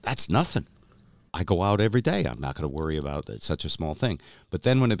 that's nothing. I go out every day. I'm not going to worry about that. Such a small thing. But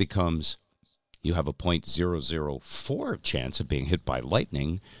then when it becomes, you have a 0.004 chance of being hit by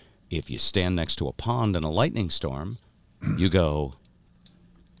lightning. If you stand next to a pond in a lightning storm, you go,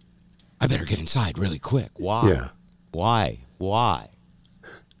 I better get inside really quick. Why? Yeah. Why?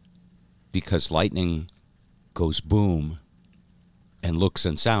 Because lightning goes boom and looks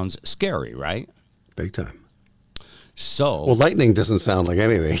and sounds scary, right? Big time. So, Well, lightning doesn't sound like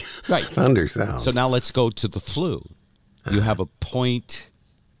anything. Right. Thunder sounds. so now let's go to the flu. You have a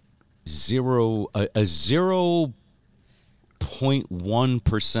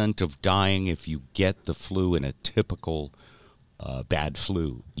 0.1% of dying if you get the flu in a typical bad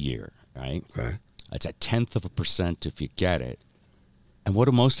flu year, right? Okay. It's 1/10% if you get it. And what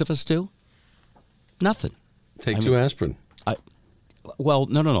do most of us do? Nothing. Take two aspirin. Well,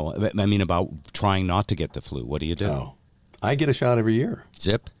 no. I mean about trying not to get the flu. What do you do? Oh. I get a shot every year.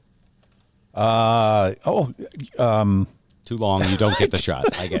 Zip? Too long, you don't get the shot.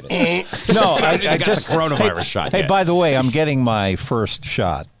 I get it. No, I got just the coronavirus shot. Hey, yet. by the way, I'm getting my first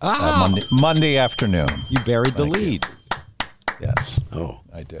shot Monday afternoon. You buried the lead. Yes, Oh.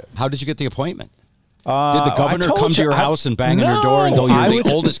 I did. How did you get the appointment? Did the governor I told come to you, your I- house and bang on your No, door and go, I you're the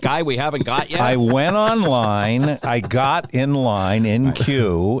was- oldest guy we haven't got yet? I went online. I got in line in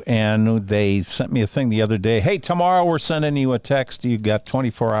queue, and they sent me a thing the other day. Hey, tomorrow we're sending you a text. You got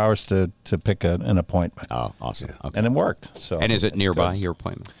 24 hours to pick an appointment. Oh, awesome. Okay. And it worked. So And is it that's nearby, good. your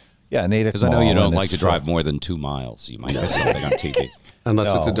appointment? Yeah, Natick Because I know you Mall, don't and like to it's, drive more than 2 miles. You might miss something on TV.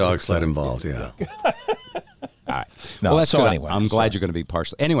 Unless it's a No, dog sled involved, yeah. All right. No, well, that's so good. anyway, I'm glad sorry. you're going to be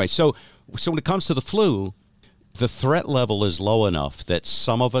partial. Anyway, so when it comes to the flu, the threat level is low enough that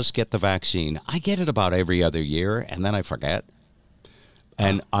some of us get the vaccine. I get it about every other year, and then I forget.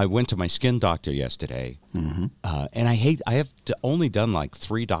 And I went to my skin doctor yesterday, and I have only done like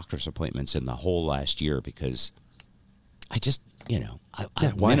 3 doctor's appointments in the whole last year because I just, I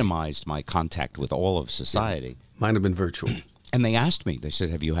why? minimized my contact with all of society. Mine have been virtual. And they asked me, they said,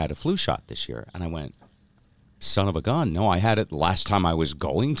 have you had a flu shot this year? And I went, son of a gun. No, I had it last time I was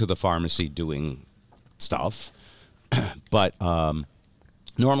going to the pharmacy doing stuff. But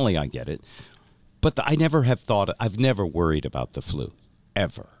normally I get it. But I never have thought, I've never worried about the flu,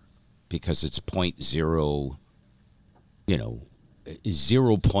 ever. Because it's 0.0,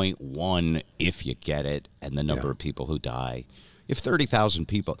 0.1 if you get it, and the number of people who die. If 30,000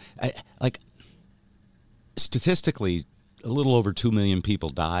 people, like statistically, a little over 2 million people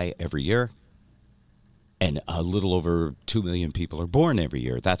die every year, and a little over 2 million people are born every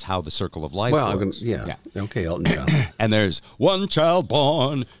year. That's how the circle of life works. Yeah. Okay, Elton John. And there's one child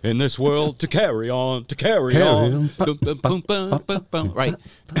born in this world to carry on, to carry on. Boom, boom, boom, boom, boom, boom. Right.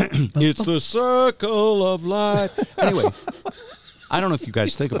 It's the circle of life. Anyway, I don't know if you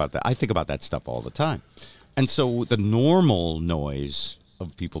guys think about that. I think about that stuff all the time. And so the normal noise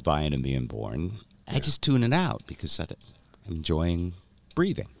of people dying and being born, I just tune it out because I'm enjoying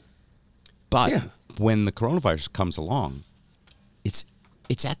breathing. But when the coronavirus comes along, it's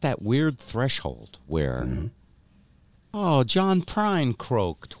at that weird threshold where, oh, John Prine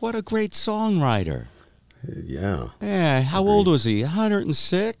croaked. What a great songwriter. Yeah. How old was he?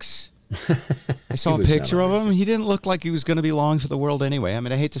 106? I saw a picture of him. He didn't look like he was going to be long for the world anyway. I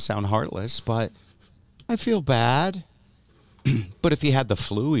mean, I hate to sound heartless, but I feel bad. But if he had the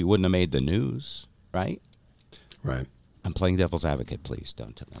flu, he wouldn't have made the news, right? Right. I'm playing devil's advocate. Please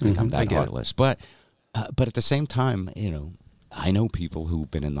don't think I'm that heartless. But at the same time, I know people who've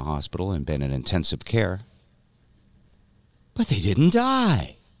been in the hospital and been in intensive care, but they didn't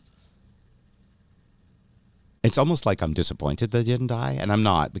die. It's almost like I'm disappointed they didn't die, and I'm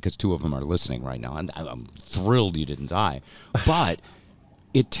not, because 2 of them are listening right now, and I'm thrilled you didn't die. But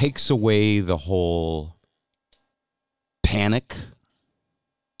it takes away the whole panic.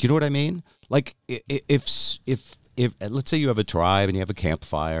 Do you know what I mean? Like if let's say you have a tribe and you have a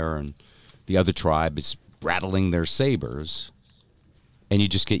campfire and the other tribe is rattling their sabers, and you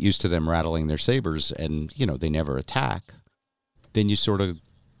just get used to them rattling their sabers and, they never attack, then you sort of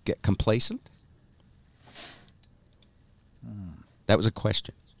get complacent. That was a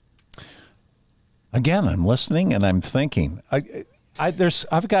question. Again, I'm listening and I'm thinking.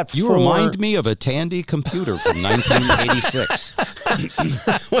 I've got You 4... remind me of a Tandy computer from 1986.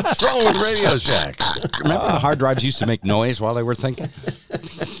 What's wrong with Radio Shack? Remember the hard drives used to make noise while they were thinking?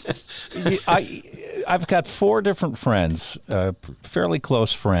 I've got 4 different friends, fairly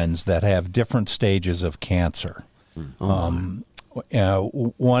close friends, that have different stages of cancer. One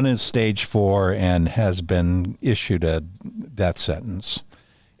is stage 4 and has been issued a death sentence.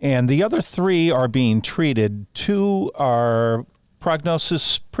 And the other 3 are being treated. 2 are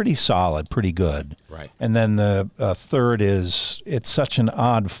prognosis pretty solid, pretty good. Right. And then the third is, it's such an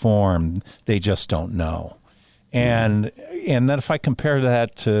odd form, they just don't know. And then if I compare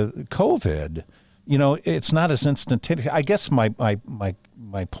that to COVID, it's not as instantaneous. I guess my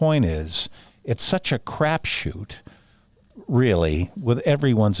point is, it's such a crapshoot, really, with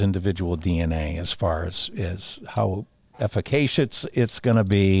everyone's individual DNA as far as how efficacious it's going to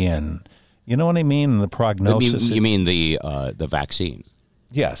be, and you know what I mean? And the prognosis. You mean the vaccine?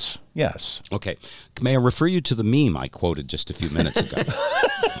 Yes. Okay. May I refer you to the meme I quoted just a few minutes ago?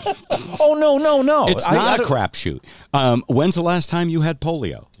 Oh, no. It's not a crapshoot. When's the last time you had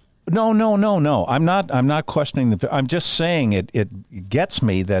polio? No. I'm not questioning I'm just saying it gets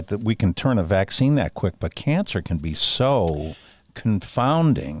me that we can turn a vaccine that quick, but cancer can be so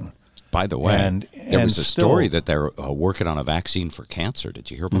confounding. By the way, there was a story that they're working on a vaccine for cancer. Did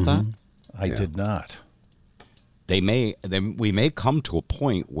you hear about that? I did not. We may come to a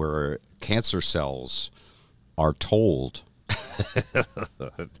point where cancer cells are told,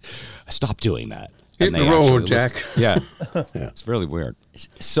 stop doing that. Hit the road, Jack. Yeah. It's really weird.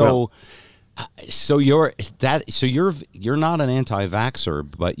 So you're not an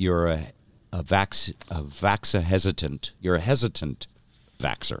anti-vaxxer, but you're a vaxa hesitant. You're a hesitant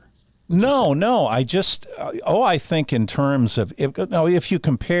vaxxer. No. I think in terms of if you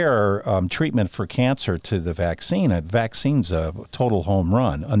compare treatment for cancer to the vaccine, a vaccine's a total home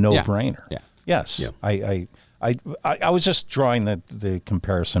run, a no-brainer. Yeah. Yes. Yeah. I was just drawing the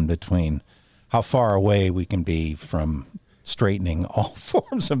comparison between how far away we can be from straightening all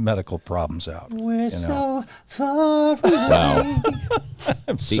forms of medical problems out. We're so far away. Well,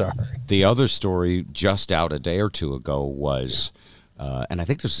 I'm sorry. The other story just out a day or two ago was, and I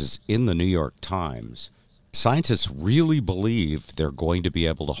think this is in the New York Times, scientists really believe they're going to be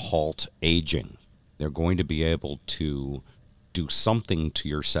able to halt aging. They're going to be able to do something to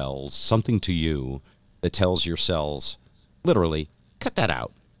your cells, something to you that tells your cells, literally, cut that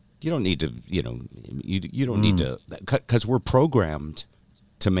out. You don't need to, you don't need to, because we're programmed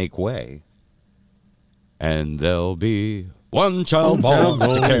to make way. And there'll be one child born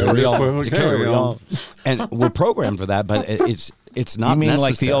to carry on. And we're programmed for that, but it's not necessary. You mean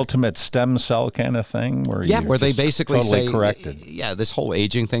like the ultimate stem cell kind of thing? Where they basically totally say, corrected. Yeah, this whole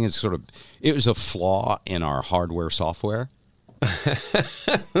aging thing is it was a flaw in our hardware software.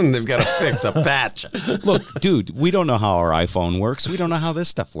 And they've got to fix a patch. Look, dude, we don't know how our iPhone works. We don't know how this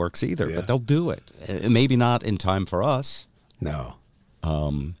stuff works either, but they'll do it. Maybe not in time for us. No.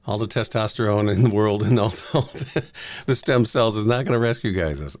 All the testosterone in the world and all the stem cells is not going to rescue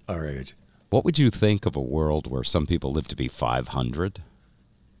guys our age. What would you think of a world where some people live to be 500?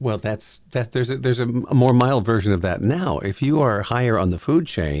 Well, there's a more mild version of that now. If you are higher on the food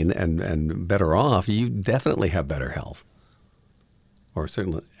chain and better off, you definitely have better health, or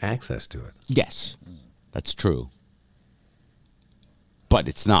certainly access to it. Yes, that's true. But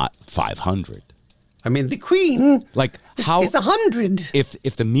it's not 500. I mean, the Queen Like how is 100.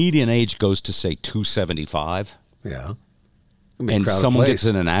 if the median age goes to say 275, Yeah. and someone gets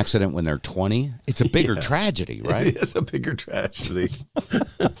in an accident when they're 20, it's a bigger tragedy, right? It is a bigger tragedy.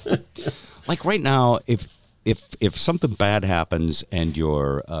 Like right now, if something bad happens and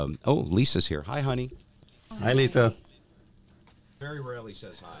you're Lisa's here. Hi, honey. Hi, Lisa. Very rarely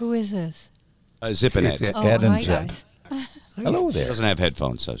says hi. Who is this? Zip and It's Ed. Oh, Ed and hi, Zip. guys. Hello She there. doesn't have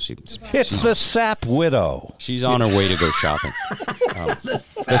headphones, so It's the Sap Widow. she's on her way to go shopping. The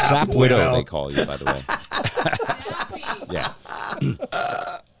Sap Widow, they call you, by the way. Yeah.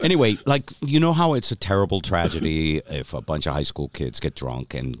 Anyway, like, you know how it's a terrible tragedy if a bunch of high school kids get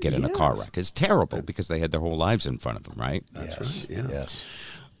drunk and get in a car wreck? It's terrible because they had their whole lives in front of them, right? That's right. Yeah. Yes.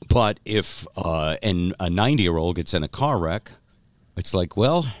 But if and a 90-year-old gets in a car wreck, it's like,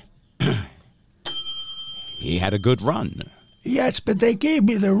 well, he had a good run. Yes, but they gave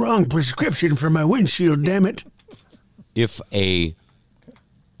me the wrong prescription for my windshield, damn it. If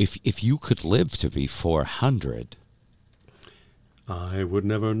you could live to be 400, I would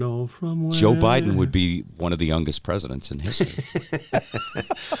never know from where. Joe Biden would be one of the youngest presidents in history.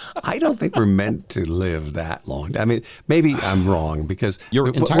 I don't think we're meant to live that long. I mean, maybe I'm wrong because You're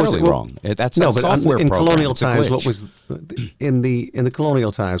what was entirely it? wrong. That's No, a but software in program. colonial It's a times, glitch. what was in the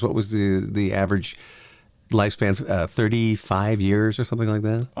colonial times? What was the average lifespan? 35 years or something like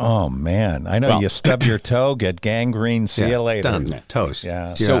that. Oh, man. I know Well- you stub your toe, get gangrene, see you later. Done. Toast.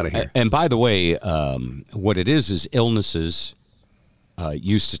 Yeah. You're out of here. And by the way, what it is illnesses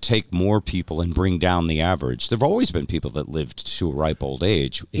used to take more people and bring down the average. There have always been people that lived to a ripe old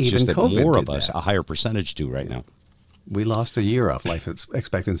age. It's Even just that COVID more did of us, that. a higher percentage, do right now. We lost a year off life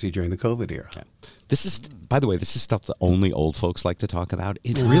expectancy during the COVID era. This is, by the way, this is stuff that only old folks like to talk about.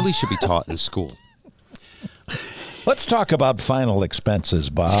 It really should be taught in school. Let's talk about final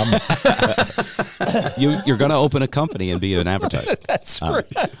expenses, Bob. You're going to open a company and be an advertiser. That's right.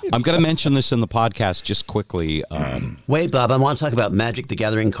 I'm going to mention this in the podcast just quickly. Wait, Bob, I want to talk about Magic the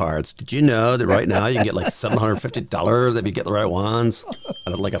Gathering cards. Did you know that right now you can get like $750 if you get the right ones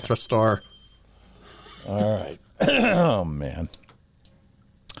at like a thrift store? All right. Oh, man.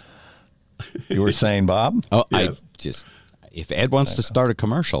 You were saying, Bob? Oh, Yes. if Ed wants to start a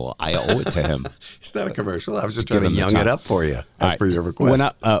commercial, I owe it to him. It's not a commercial. I was just To give trying to him the young it time. up for you, All as right. per your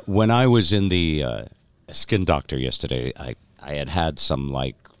request. When I was in the skin doctor yesterday, I had some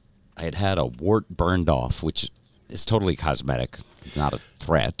I had a wart burned off, which is totally cosmetic, not a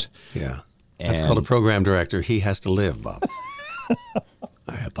threat. Yeah. That's And- called a program director. He has to live, Bob.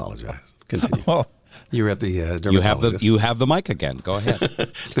 I apologize. Continue. Oh, You were at the dermatologist. You have the mic again. Go ahead.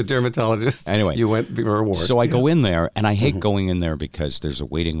 The dermatologist. Anyway, You went for a ward. So I go in there, and I hate going in there because there's a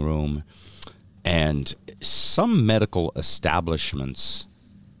waiting room, and some medical establishments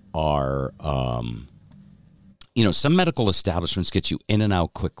are, some medical establishments get you in and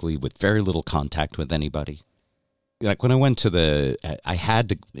out quickly with very little contact with anybody. Like when I went to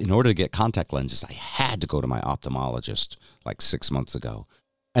in order to get contact lenses, I had to go to my ophthalmologist like 6 months ago.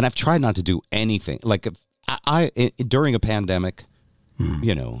 And I've tried not to do anything. Like if during a pandemic,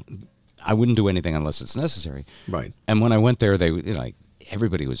 I wouldn't do anything unless it's necessary. Right. And when I went there,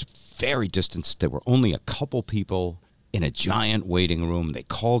 everybody was very distanced. There were only a couple people in a giant waiting room. They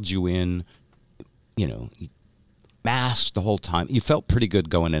called you in, masked the whole time. You felt pretty good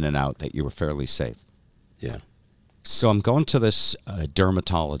going in and out that you were fairly safe. Yeah. So I'm going to this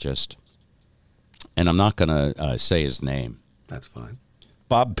dermatologist, and I'm not going to say his name. That's fine.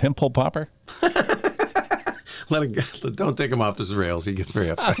 Bob Pimple Popper? Let him go. Don't take him off the rails. He gets very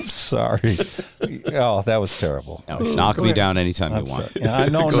upset. I'm sorry. Oh, that was terrible. Now, knock me down anytime I'm you want. sorry. Yeah,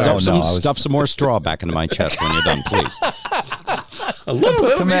 no, Stuff some more straw back into my chest when you're done, please. A little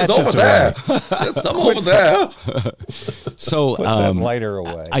bit the of me is matches over there. There's some over there. So Put that lighter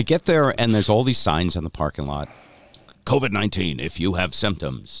away. I get there, and there's all these signs in the parking lot. COVID-19, if you have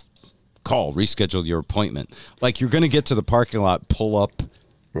symptoms, call, reschedule your appointment. Like you're going to get to the parking lot, pull up,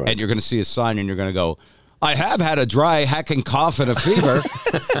 Right. and you're going to see a sign, and you're going to go, I have had a dry, hacking cough and a fever.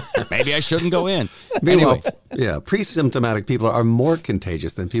 Maybe I shouldn't go in. Meanwhile, yeah, pre-symptomatic people are more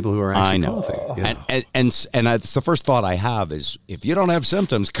contagious than people who are actually coughing. Yeah. And it's the first thought I have is, if you don't have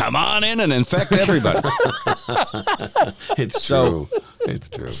symptoms, come on in and infect everybody. It's true. It's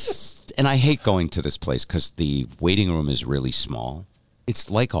true. And I hate going to this place because the waiting room is really small. It's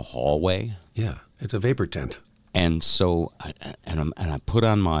like a hallway. Yeah, it's a vapor tent. And so, I put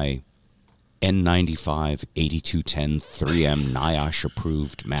on my N95 8210 3M NIOSH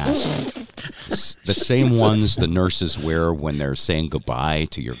approved mask. The same ones the nurses wear when they're saying goodbye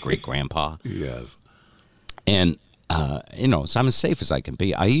to your great grandpa. Yes. And, so I'm as safe as I can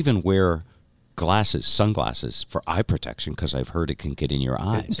be. I even wear sunglasses for eye protection because I've heard it can get in your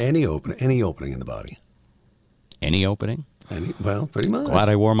eyes. Any opening in the body. Any opening? Well, pretty much. Glad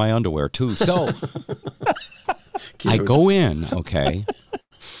I wore my underwear too. So I go in, okay,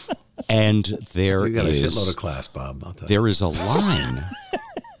 and there you got a shitload of class, Bob. I'll tell there is a line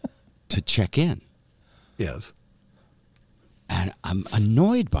to check in. Yes. And I'm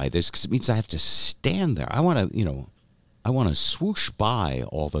annoyed by this because it means I have to stand there. I want to swoosh by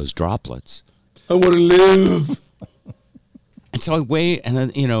all those droplets. I want to live. And so I wait, and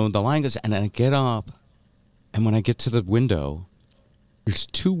then, the line goes, and then I get up, and when I get to the window, there's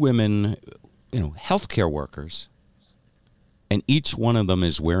two women, healthcare workers, and each one of them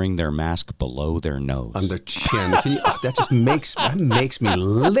is wearing their mask below their nose. On their chin. That just makes me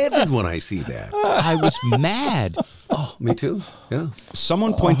livid when I see that. I was mad. Oh, me too. Yeah.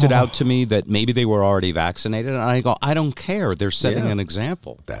 Someone pointed out to me that maybe they were already vaccinated, and I go, I don't care. They're setting an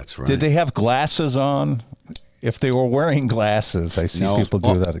example. That's right. Did they have glasses on? If they were wearing glasses, I see people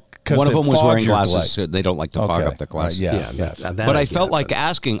do that. One of them was wearing glasses. So they don't like to fog up their glasses. But I felt like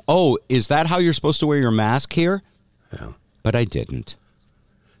asking, is that how you're supposed to wear your mask here? Yeah. But I didn't.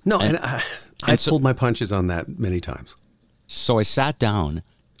 No, and I pulled my punches on that many times. So I sat down,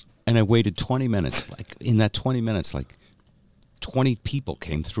 and I waited 20 minutes. Like in that 20 minutes, 20 people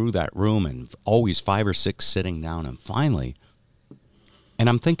came through that room, and always 5 or 6 sitting down. And finally, and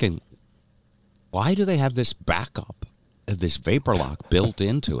I'm thinking, why do they have this backup, this vapor lock built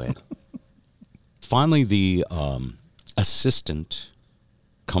into it? Finally, the assistant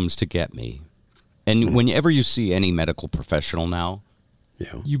comes to get me. And whenever you see any medical professional now,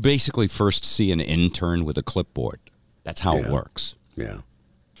 you basically first see an intern with a clipboard. That's how it works. Yeah.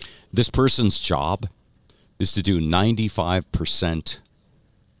 This person's job is to do 95%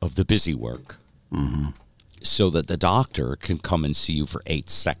 of the busy work so that the doctor can come and see you for 8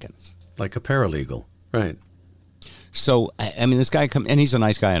 seconds. Like a paralegal. Right. So, this guy and he's a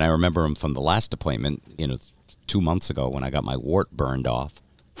nice guy, and I remember him from the last appointment, 2 months ago when I got my wart burned off.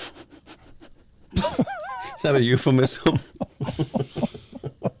 Is that a euphemism?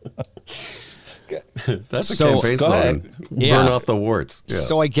 That's a campaign slogan. Burn off the warts. Yeah.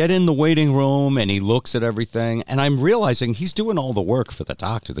 So I get in the waiting room, and he looks at everything, and I'm realizing he's doing all the work for the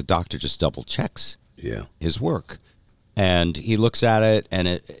doctor. The doctor just double checks his work. And he looks at it,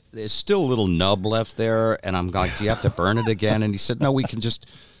 and there's still a little nub left there. And I'm like, do you have to burn it again? And he said, no, we can just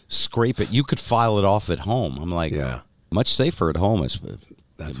scrape it. You could file it off at home. I'm like, much safer at home.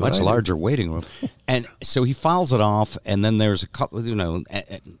 That's a much larger waiting room. And so he files it off, and then there's a couple,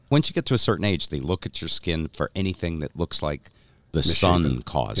 once you get to a certain age, they look at your skin for anything that looks like the sun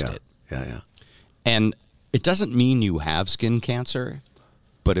caused it. Yeah. And it doesn't mean you have skin cancer,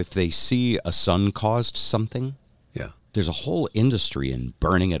 but if they see a sun-caused something, there's a whole industry in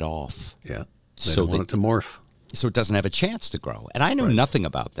burning it off. Yeah. They don't want it to morph. So it doesn't have a chance to grow. And I knew nothing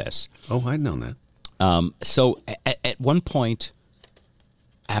about this. Oh, I'd known that. So at one point,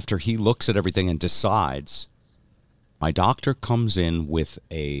 after he looks at everything and decides, my doctor comes in with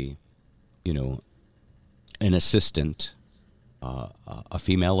an assistant, a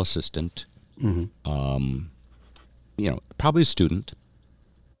female assistant, probably a student,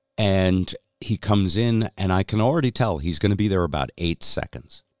 and he comes in, and I can already tell he's going to be there about 8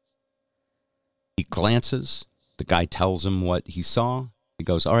 seconds. He glances. The guy tells him what he saw. He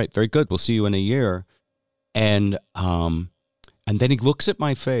goes, all right, very good. We'll see you in a year. And then he looks at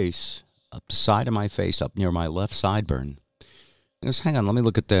my face, up the side of my face, up near my left sideburn. He goes, hang on, let me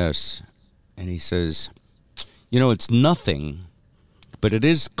look at this. And he says, it's nothing, but it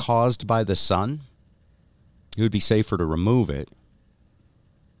is caused by the sun. It would be safer to remove it.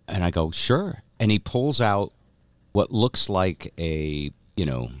 And I go, sure. And he pulls out what looks like a,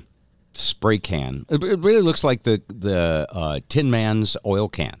 spray can. It really looks like the Tin Man's oil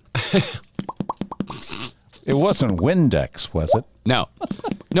can. It wasn't Windex, was it? No.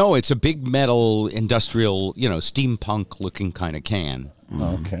 No, it's a big metal industrial, steampunk-looking kind of can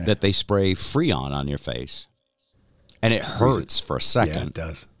that they spray Freon on your face. And it hurts for a second. Yeah, it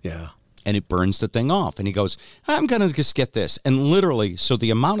does. Yeah. And it burns the thing off. And he goes, I'm going to just get this. And literally, so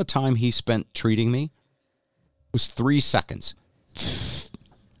the amount of time he spent treating me was 3 seconds.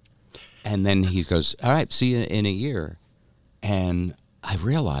 And then he goes, all right, see you in a year. And I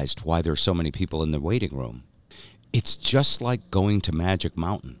realized why there's so many people in the waiting room. It's just like going to Magic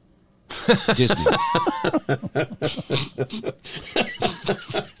Mountain. Disney.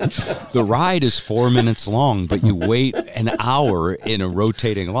 The ride is 4 minutes long, but you wait an hour in a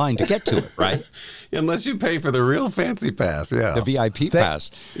rotating line to get to it, right? Unless you pay for the real fancy pass, yeah. The VIP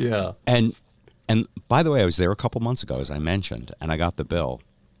pass. Yeah. And by the way, I was there a couple months ago, as I mentioned, and I got the bill.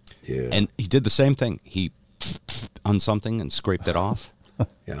 Yeah. And he did the same thing. He on something and scraped it off.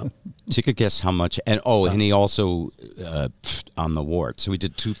 Yeah. So you could guess how much. And and he also on the wart. So he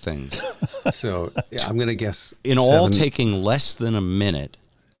did 2 things. So I'm going to guess. In all, taking less than a minute,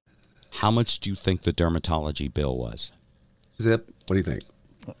 how much do you think the dermatology bill was? Zip, what do you think?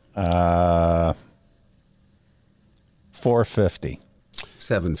 $450.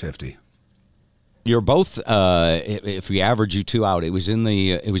 $750. You're both. If we average you 2 out, it was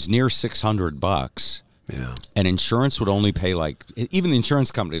near $600. Yeah. And insurance would only pay even the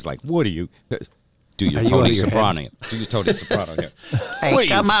insurance company's like, what do you do? Your Are you Tony out of your Soprano. Do your Tony Soprano here. Hey,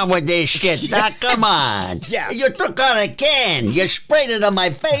 come on with this shit, Doc. Come on. Yeah. You took out a can. You sprayed it on my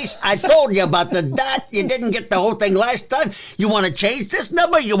face. I told you about the dot. You didn't get the whole thing last time. You want to change this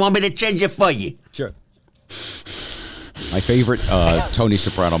number? You want me to change it for you? Sure. My favorite Tony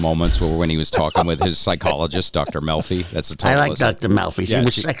Soprano moments were when he was talking with his psychologist, Dr. Melfi. That's a I like totalist. Dr. Melfi. She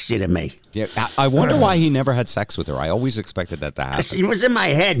was sexy to me. Yeah, I wonder why he never had sex with her. I always expected that to happen. She was in my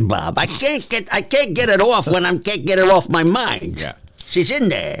head, Bob. I can't get it off when I can't get it off my mind. Yeah. She's in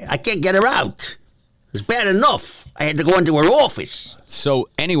there. I can't get her out. It's bad enough. I had to go into her office. So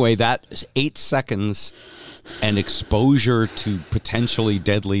anyway, that is 8 seconds and exposure to potentially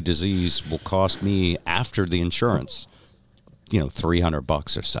deadly disease will cost me, after the insurance,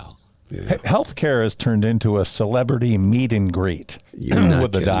 $300 or so. Yeah. Healthcare has turned into a celebrity meet and greet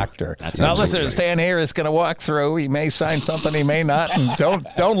with the doctor. Now, listen, Stan here is going to walk through. He may sign something, he may not. And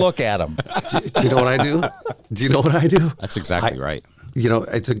don't look at him. Do you know what I do? Do you know what I do? That's exactly right.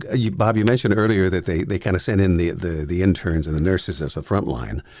 Bob, you mentioned earlier that they kind of send in the interns and the nurses as the front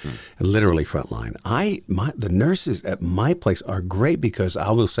line, literally front line. The nurses at my place are great because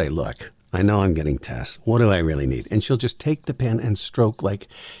I will say, look, I know I'm getting tests. What do I really need? And she'll just take the pen and stroke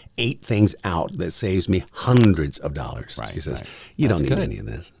 8 things out that saves me hundreds of dollars. Right, she says, right. you That's don't need good. any of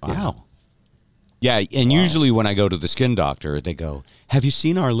this. Wow. Yeah, and usually when I go to the skin doctor, they go, have you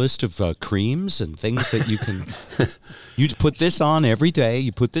seen our list of creams and things that you can... You put this on every day.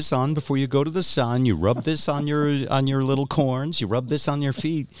 You put this on before you go to the sun. You rub this on your little corns. You rub this on your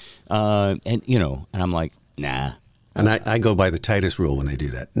feet. And I'm like, nah. And I go by the Titus rule when they do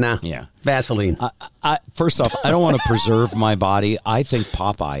that. Nah. Yeah. Vaseline. First off, I don't want to preserve my body. I think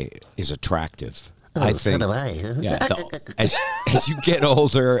Popeye is attractive. I think, so do I. Yeah, as you get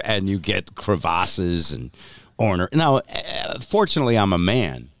older and you get crevasses and ornament. Now, fortunately, I'm a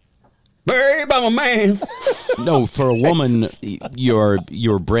man. Babe, I'm a man. No, for a woman,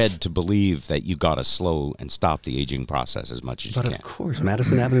 you're bred to believe that you got to slow and stop the aging process as much as you But can. of course,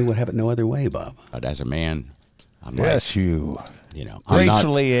 Madison Avenue would have it no other way, Bob. But as a man, I'm Yes, you I'm not-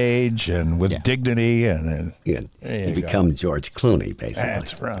 gracefully age and with dignity. And Yeah, There you you become George Clooney, basically.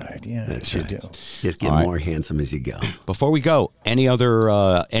 that's right. Yeah, That's you right. do. Just get All right. more handsome as you go. Before we go, any other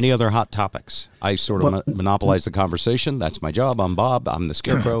hot topics? I sort of monopolize the conversation. That's my job. I'm Bob. I'm the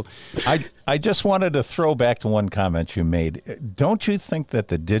Scarecrow. I just wanted to throw back to one comment you made. Don't you think that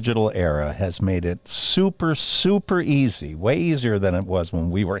the digital era has made it super, super easy, way easier than it was when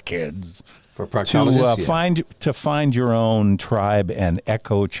we were kids, For proctologists, to find your own tribe and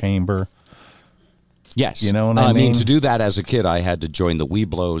echo chamber? Yes. You know what I mean? To do that as a kid, I had to join the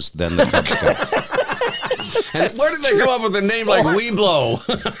Weeblos, then the Cub Scouts. And where did they come up with a name like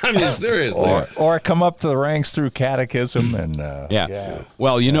Weeblo? I mean, seriously. Or come up the ranks through catechism and Yeah.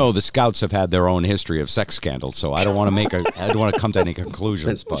 Well, the Scouts have had their own history of sex scandals, so I don't want to come to any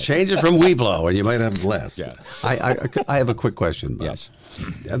conclusions. But Change it from Weeblo, and you might have less. Yeah. I have a quick question, Bob. Yes.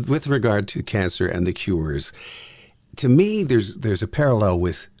 With regard to cancer and the cures, to me, there's a parallel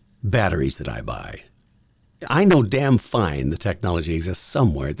with batteries that I buy. I know damn fine the technology exists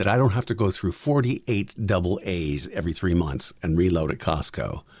somewhere that I don't have to go through 48 double A's every 3 months and reload at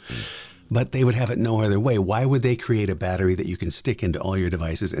Costco. But they would have it no other way. Why would they create a battery that you can stick into all your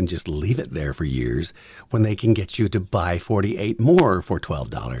devices and just leave it there for years when they can get you to buy 48 more for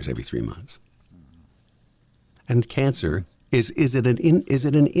 $12 every 3 months? And cancer, is it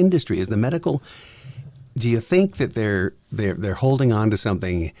an industry? Is the medical, do you think that they're holding on to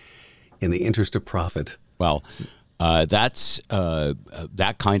something in the interest of profit? Well, that's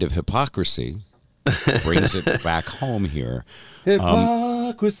that kind of hypocrisy brings it back home here.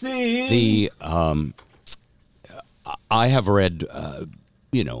 Hypocrisy. I have read,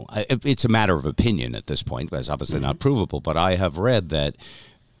 it's a matter of opinion at this point, but it's obviously not provable. But I have read that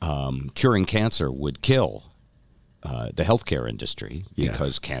curing cancer would kill the healthcare industry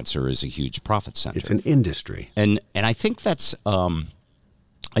because cancer is a huge profit center. It's an industry, and I think that's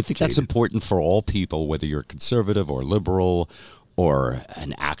that's important for all people, whether you're conservative or liberal or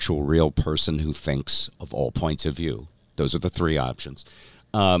an actual real person who thinks of all points of view. Those are the three options.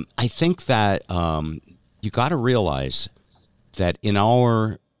 I think that you got to realize that in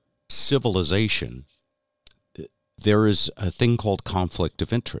our civilization, there is a thing called conflict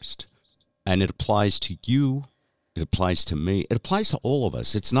of interest, and it applies to you. It applies to me. It applies to all of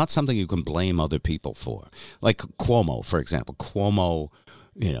us. It's not something you can blame other people for. Like Cuomo, for example. Cuomo,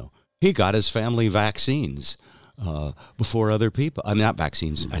 he got his family vaccines before other people. I mean, not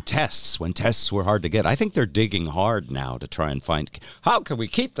vaccines, tests, when tests were hard to get. I think they're digging hard now to try and find, how can we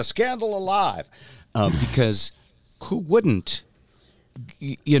keep the scandal alive? Because who wouldn't,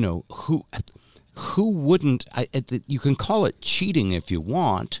 who wouldn't, you can call it cheating if you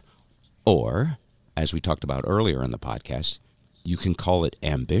want, or, as we talked about earlier in the podcast, you can call it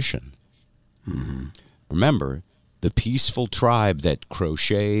ambition. Mm-hmm. Remember, the peaceful tribe that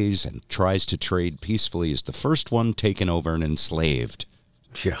crochets and tries to trade peacefully is the first one taken over and enslaved.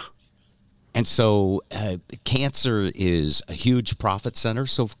 Yeah. And so cancer is a huge profit center.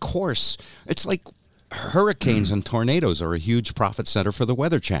 So, of course, it's like hurricanes and tornadoes are a huge profit center for the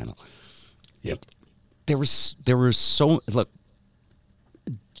Weather Channel. Yep. There was so, look,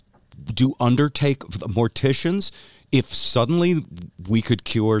 do morticians, if suddenly we could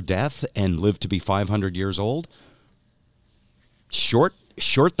cure death and live to be 500 years old, short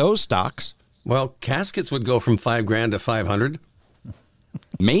those stocks. Well, caskets would go from $5,000 to 500.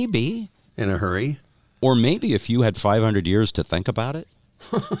 Maybe. In a hurry. Or maybe if you had 500 years to think about it.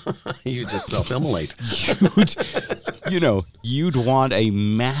 You just self-immolate. You'd want a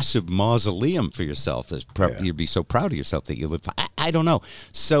massive mausoleum for yourself. You'd be so proud of yourself that you live. I don't know.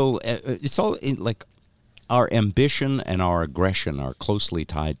 So it's all like our ambition and our aggression are closely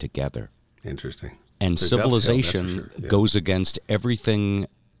tied together. Interesting. And They're civilization goes against everything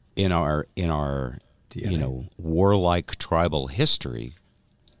in our DNA. Warlike tribal history.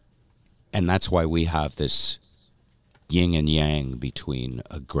 And that's why we have this yin and yang between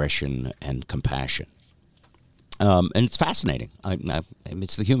aggression and compassion. And it's fascinating.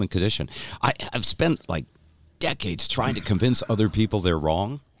 It's the human condition. I've spent like decades trying to convince other people they're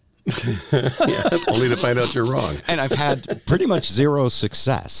wrong. Only to find out you're wrong. And I've had pretty much zero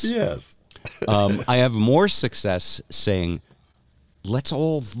success. Yes. I have more success saying, let's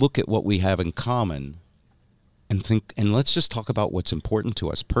all look at what we have in common and think, and let's just talk about what's important to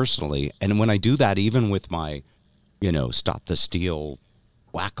us personally. And when I do that, even with my, stop the steal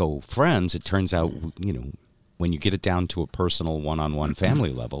wacko friends, it turns out, when you get it down to a personal one-on-one family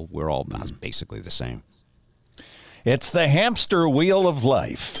level, we're all basically the same. It's the hamster wheel of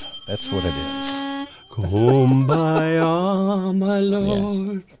life. That's what it is. Kumbaya, my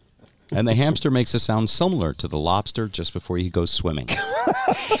Lord. Yes. And the hamster makes it sound similar to the lobster just before he goes swimming.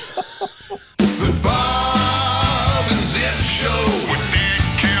 The Bob and Zip Show with Nick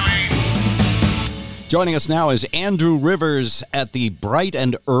Kelly. Joining us now is Andrew Rivers at the bright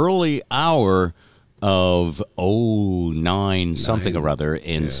and early hour of 9 something or other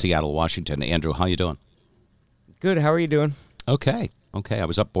in Seattle, Washington. Andrew, how you doing? Good. How are you doing? Okay. I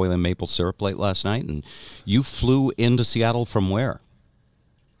was up boiling maple syrup late last night, and you flew into Seattle from where?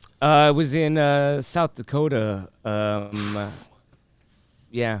 I was in South Dakota.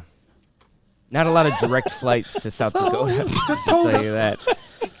 Yeah. Not a lot of direct flights to South Dakota. Just tell you that.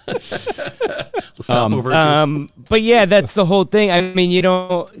 But yeah, that's the whole thing. I mean,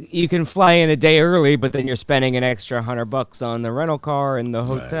 you can fly in a day early, but then you're spending an extra $100 on the rental car and the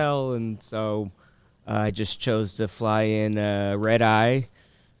hotel, and so I just chose to fly in red eye,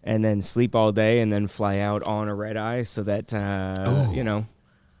 and then sleep all day, and then fly out on a red eye, so that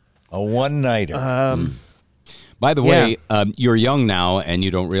a one-nighter. By the way, you're young now, and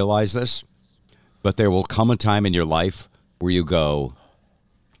you don't realize this, but there will come a time in your life where you go,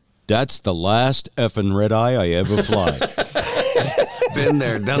 That's the last effing red eye I ever fly. Been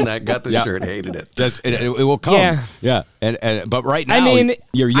there, done that, got the shirt, hated it. Just it will come. Yeah. But right now, I mean,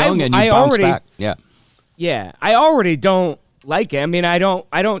 you're young and you bounce already, back. Yeah. Yeah, I already don't like it. I mean, I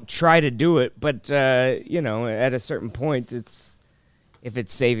don't try to do it, but you know, at a certain point, if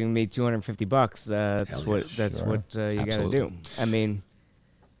it's saving me $250, that's what you got to do. I mean,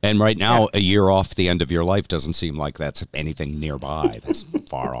 and right now, a year off the end of your life doesn't seem like that's anything nearby. That's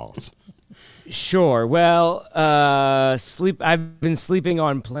far off. Sure. Well, I've been sleeping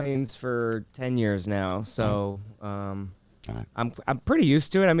on planes for 10 years now, so I'm pretty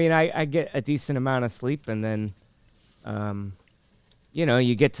used to it. I mean, I get a decent amount of sleep, and then, you know,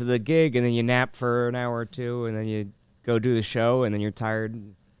 you get to the gig, and then you nap for an hour or two, and then you go do the show, and then you're tired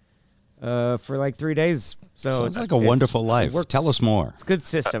for like 3 days. So sounds like a wonderful life. Tell us more. It's a good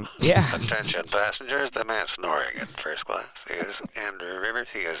system. Yeah. Attention passengers, the man snoring in first class is Andrew Rivers.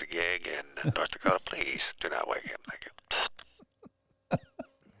 He has a gig in North Dakota. Please do not wake him. Thank you.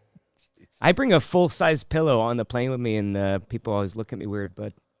 I bring a full-size pillow on the plane with me, and people always look at me weird,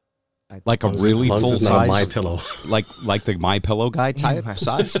 but like a really full size My Pillow, like the My Pillow guy type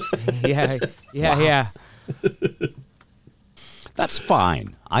size. Yeah. That's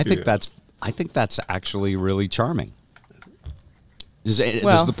fine. I think that's actually really charming. Does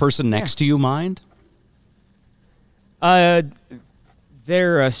the person next to you mind?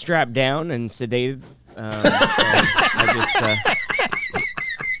 They're strapped down and sedated. I just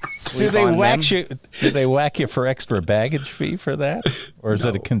do they whack you? Do they whack you for extra baggage fee for that, or is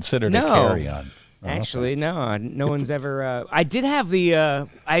it considered a carry-on? Actually, no. No one's ever. I did have the.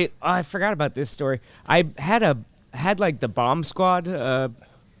 I forgot about this story. I had like the bomb squad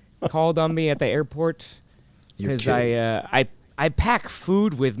called on me at the airport because I pack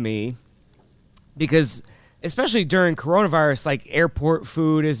food with me because especially during coronavirus, like airport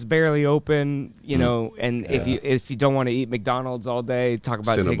food is barely open, you know, and if you don't want to eat McDonald's all day, talk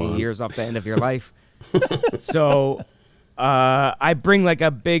about taking years off the end of your life. So I bring like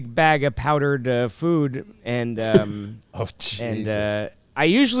a big bag of powdered food and I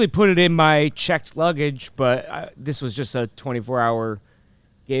usually put it in my checked luggage, but this was just a 24-hour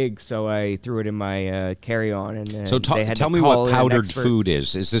gig, so I threw it in my carry-on. And so tell me what powdered food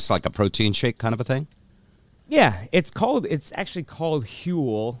is. Is this like a protein shake kind of a thing? Yeah, it's actually called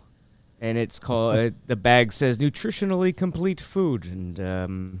Huel, and it's called the bag says nutritionally complete food,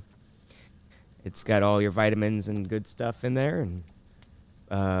 and it's got all your vitamins and good stuff in there,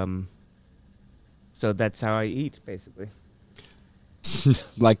 and so that's how I eat basically.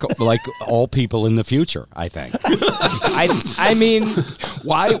 like all people in the future, I think. I mean,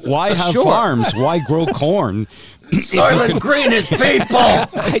 why have farms? Why grow corn? Soylent Green is people.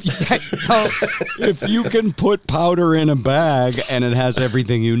 If you can put powder in a bag and it has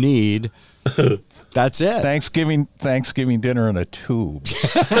everything you need, that's it. Thanksgiving dinner in a tube.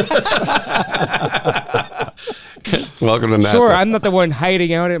 Welcome to NASA. Sure, I'm not the one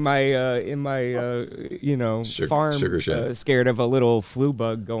hiding out in my farm, sugar shed. scared of a little flu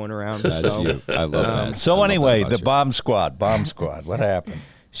bug going around. That's you. I love that. So anyway, the bomb squad. What happened?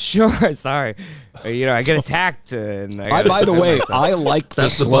 Sure, sorry. I get attacked. And by the way, I like the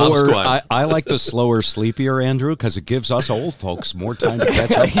slower. I like the slower, sleepier Andrew because it gives us old folks more time to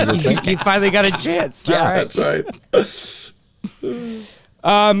catch up. You finally got a chance. Yeah, right. That's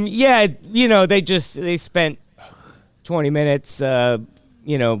right. They spent 20 minutes. They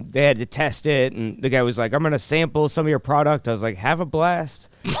had to test it, and the guy was like, "I'm going to sample some of your product." I was like, "Have a blast."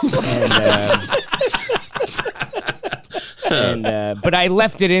 But I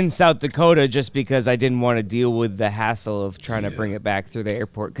left it in South Dakota just because I didn't want to deal with the hassle of trying to bring it back through the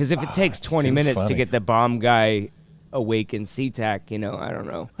airport. Because if it takes 20 minutes to get the bomb guy awake in SeaTac, I don't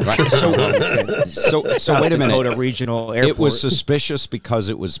know. Right. So wait a minute. Dakota Regional Airport. It was suspicious because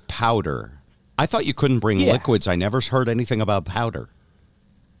it was powder. I thought you couldn't bring liquids. I never heard anything about powder.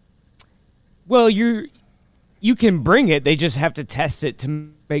 Well, you can bring it. They just have to test it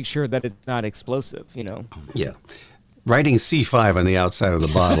to make sure that it's not explosive. Yeah. Writing C5 on the outside of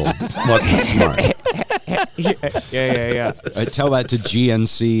the bottle wasn't smart. Yeah. I tell that to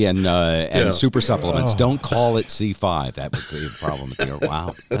GNC and super supplements. Don't call it C5. That would be a problem.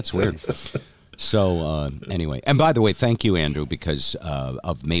 Wow, that's weird. So anyway, and by the way, thank you, Andrew, because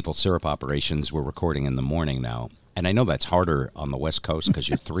of maple syrup operations. We're recording in the morning now, and I know that's harder on the West Coast because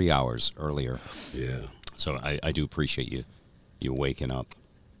you're 3 hours earlier. Yeah. So I do appreciate you waking up.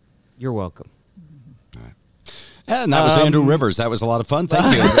 You're welcome. All right. And that was Andrew Rivers. That was a lot of fun.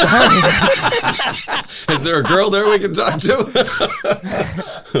 Thank you. Is there a girl there we can talk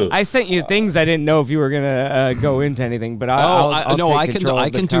to? I sent you things. I didn't know if you were gonna go into anything, but I'll I take can control I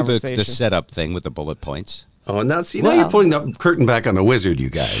of the can do the conversation. setup thing with the bullet points. Oh, now see, now you're pulling the curtain back on the wizard, you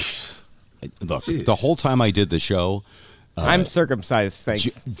guys. Look, the whole time I did the show, I'm circumcised.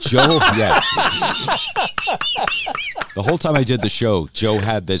 Thanks. Joe. Yeah. The whole time I did the show, Joe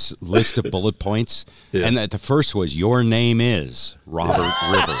had this list of bullet points, and the first was, "Your name is Robert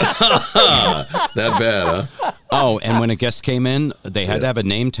Rivers." That bad, huh? Oh, and when a guest came in, they had to have a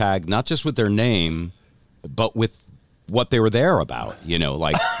name tag, not just with their name, but with what they were there about. You know,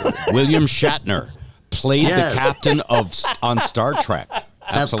 like William Shatner played the captain on Star Trek.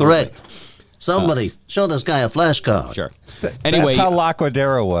 That's correct. Somebody show this guy a flashcard. Sure. Anyway, that's how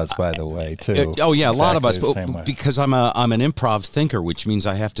Laquadero was, by the way, too. Oh yeah, a lot of us. Exactly the same way. Because I'm an improv thinker, which means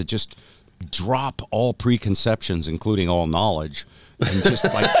I have to just drop all preconceptions, including all knowledge, and just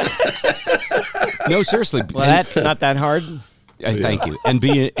like no, seriously. Well, that's not that hard. Thank you. And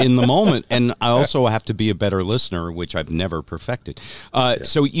be in the moment. And I also have to be a better listener, which I've never perfected.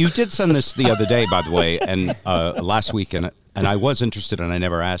 So you did send this the other day, by the way, and last week, and I was interested, and I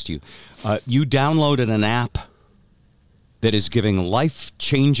never asked you. You downloaded an app that is giving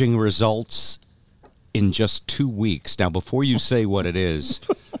life-changing results in just 2 weeks. Now, before you say what it is,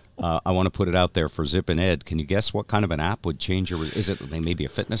 I want to put it out there for Zip and Ed. Can you guess what kind of an app would change your... Is it maybe a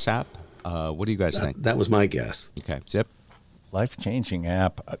fitness app? What do you guys think? That was my guess. Okay, Zip? Life-changing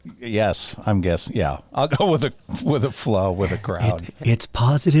app. Yes, I'm guessing. Yeah, I'll go with a flow, with a crowd. It's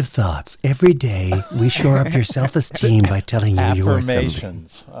positive thoughts. Every day, we shore up your self-esteem by telling you you are something.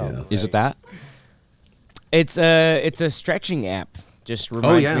 Affirmations. Is it that? It's a stretching app. Just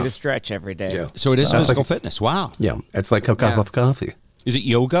reminds me to stretch every day. Yeah. So it is physical fitness. Wow. Yeah, it's like a cup of coffee. Is it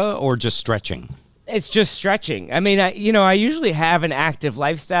yoga or just stretching? It's just stretching. I mean, I usually have an active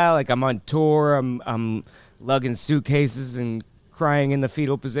lifestyle. Like I'm on tour. I'm lugging suitcases and crying in the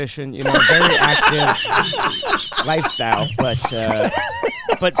fetal position. You know, very active lifestyle.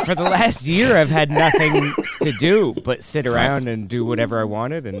 But for the last year, I've had nothing to do but sit around and do whatever I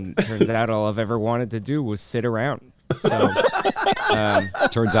wanted. And it turns out all I've ever wanted to do was sit around. So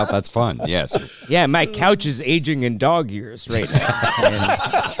turns out that's fun. Yes. Yeah, my couch is aging in dog years right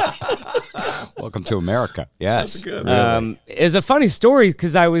now. Welcome to America. Yes. That's good. Really. It's a funny story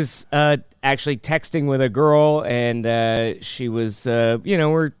because I was actually texting with a girl, and she was,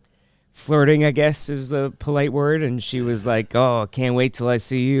 we're flirting, I guess is the polite word, and she was like, "Oh, can't wait till I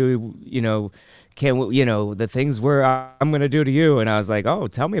see you. The things where I'm gonna do to you." And I was like, "Oh,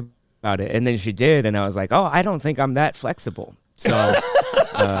 tell me about it." And then she did, and I was like, "Oh, I don't think I'm that flexible." So.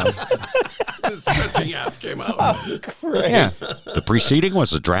 The stretching app came out. Oh, great. Yeah. The preceding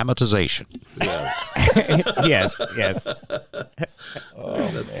was a dramatization. Yes. Oh,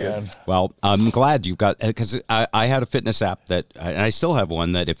 that's good. Well, I'm glad you got, because I had a fitness app that, and I still have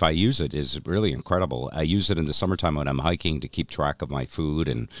one that if I use it is really incredible. I use it in the summertime when I'm hiking to keep track of my food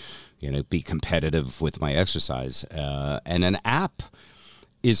and, be competitive with my exercise. And an app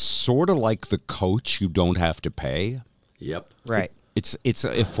is sort of like the coach you don't have to pay. Yep. Right. It's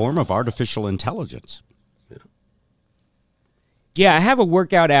a form of artificial intelligence. Yeah, I have a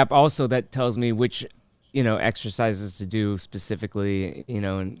workout app also that tells me which, exercises to do specifically,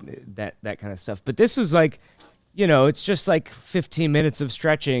 and that kind of stuff. But this was like, it's just like 15 minutes of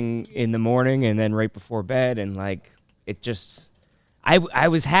stretching in the morning and then right before bed. And like, it just, I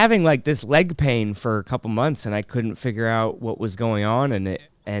was having like this leg pain for a couple months and I couldn't figure out what was going on.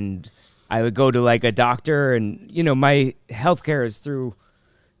 And I would go to like a doctor, and my healthcare is through,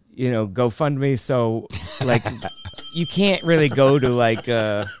 GoFundMe. So like, you can't really go to like,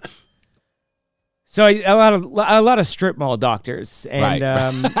 so a lot of strip mall doctors, and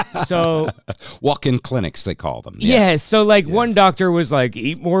right. So walk-in clinics they call them. Yeah. So like one doctor was like,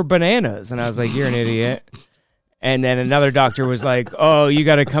 "Eat more bananas," and I was like, "You're an idiot." And then another doctor was like, "Oh, you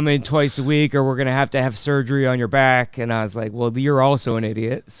got to come in twice a week or we're going to have surgery on your back." And I was like, "Well, you're also an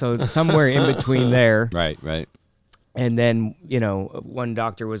idiot." So somewhere in between there. Right. And then, one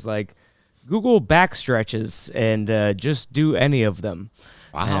doctor was like, "Google back stretches and just do any of them."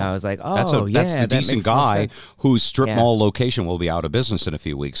 Wow. And I was like, "Oh, that's the decent guy whose strip mall location will be out of business in a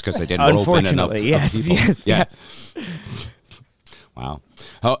few weeks because they didn't rope in enough people. Yes. Wow.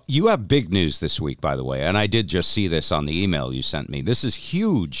 You have big news this week, by the way, and I did just see this on the email you sent me. This is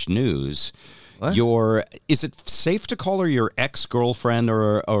huge news. What? Is it safe to call her your ex-girlfriend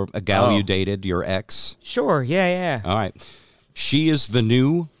or a gal you dated, your ex? Sure, yeah. All right. She is the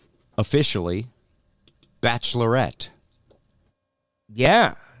new, officially, Bachelorette.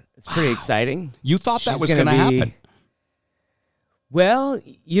 Yeah, it's pretty exciting. You thought that was going to happen. Well,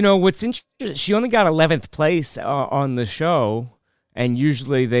 you know what's interesting? She only got 11th place on the show, and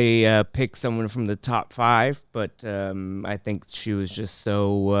usually they pick someone from the top 5. But I think she was just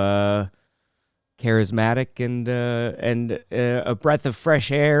so charismatic and a breath of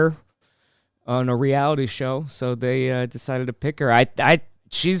fresh air on a reality show, so they decided to pick her.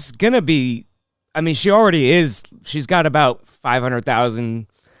 She's gonna be. I mean, she already is. She's got about 500,000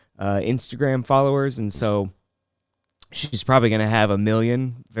 Instagram followers, and so. She's probably going to have 1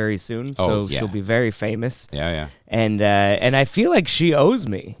 million very soon, so she'll be very famous. Yeah. And I feel like she owes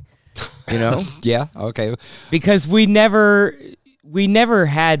me, you know? Yeah, okay. Because we never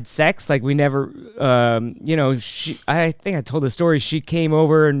had sex, like we never, you know, I think I told the story, she came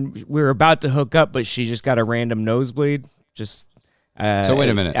over and we were about to hook up, but she just got a random nosebleed, just... So wait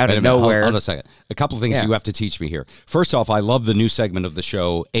a minute. Out of nowhere. Hold on a second. A couple of things you have to teach me here. First off, I love the new segment of the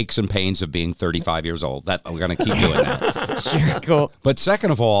show, Aches and Pains of Being 35 Years Old. That we're going to keep doing that. Sure, cool. But second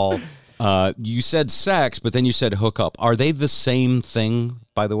of all, you said sex, but then you said hookup. Are they the same thing,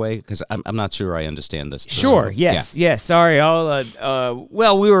 by the way? Because I'm not sure I understand this. Sure. Yes. Sorry.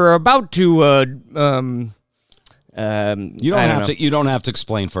 Well, we were about to... you don't have to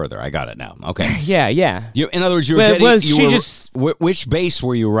explain further. I got it now. Okay. Yeah. In other words, which base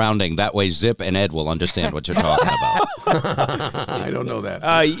were you rounding? That way, Zip and Ed will understand what you're talking about. I don't know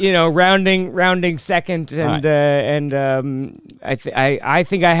that. You know, rounding second, and I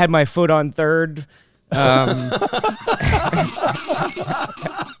think I had my foot on third.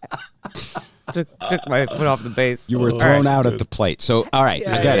 Took my foot off the base. You were thrown out at the plate. So, all right,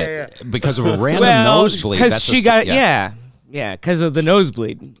 I get it. Because of a random nosebleed. Because she got because of the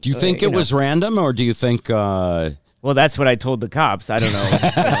nosebleed. Do you think it was random, or do you think... Well, that's what I told the cops. I don't know.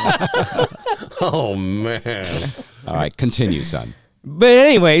 Oh, man. All right, continue, son. But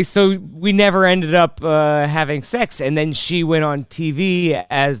anyway, so we never ended up having sex, and then she went on TV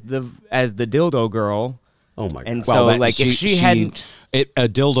as the dildo girl. Oh my God! And so, if she hadn't, a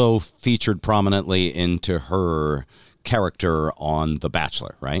dildo featured prominently into her character on The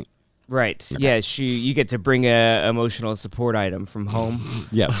Bachelor, right? Right. Okay. Yeah. You get to bring a emotional support item from home.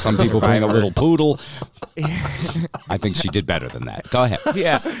 Yeah. Some people bring a little poodle. I think she did better than that. Go ahead.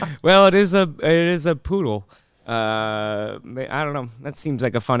 Yeah. Well, it is a poodle. I don't know. That seems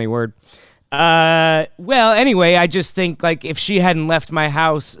like a funny word. Well, anyway, I just think like if she hadn't left my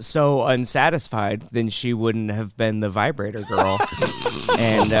house so unsatisfied, then she wouldn't have been the vibrator girl.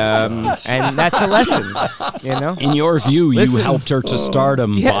 and that's a lesson, you know? In your view, you helped her to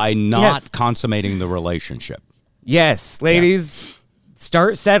stardom by not yes. consummating the relationship. Yes, ladies,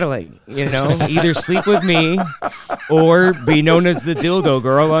 start settling, you know? Either sleep with me or be known as the dildo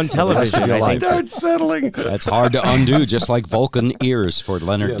girl on television. Start settling. That's hard to undo, just like Vulcan ears for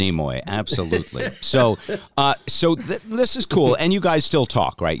Leonard Nimoy. Absolutely. So, this is cool. And you guys still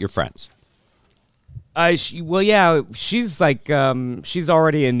talk, right? You're friends. She's like, she's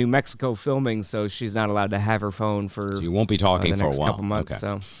already in New Mexico filming, so she's not allowed to have her phone for. So you won't be talking the next for a while. Couple months,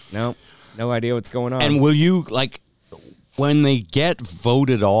 okay. So no idea what's going on. And will you when they get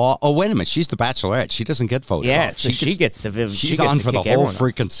voted off? Oh, wait a minute, she's the Bachelorette. She doesn't get voted off. Yeah, so she gets she's on for the whole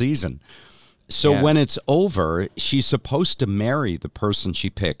freaking season. So when it's over, she's supposed to marry the person she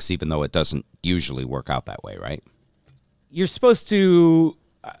picks, even though it doesn't usually work out that way, right? You're supposed to.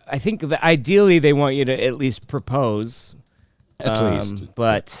 I think that ideally they want you to at least propose, at least.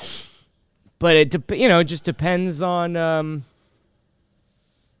 But it just depends on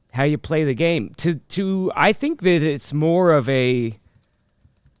how you play the game. I think that it's more of a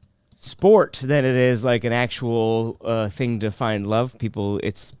sport than it is like an actual thing to find love.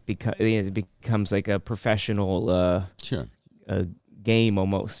 It becomes like a professional game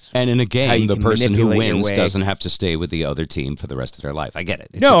almost. And in a game, the person who wins doesn't have to stay with the other team for the rest of their life. I get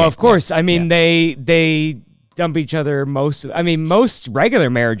it. No, of course. I mean, they dump each other most regular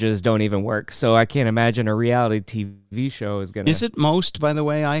marriages don't even work. So I can't imagine a reality TV show is going to. Is it most, by the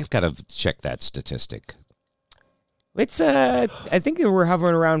way? I've got to check that statistic. It's I think we're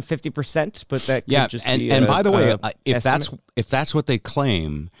hovering around 50%, but that could just be and by the way, if estimate. that's what they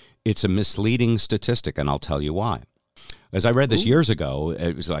claim, it's a misleading statistic, and I'll tell you why. As I read this years ago,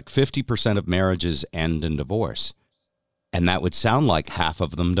 it was like 50% of marriages end in divorce. And that would sound like half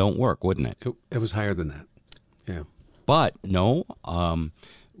of them don't work, wouldn't it? It was higher than that. Yeah. But no,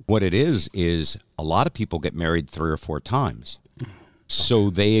 what it is a lot of people get married 3 or 4 times. So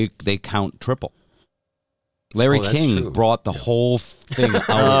they count triple. Larry King brought the whole thing out.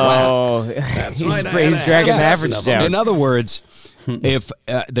 Oh, that's right. He's dragging the average down. In other words, if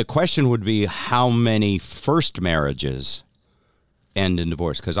the question would be how many first marriages end in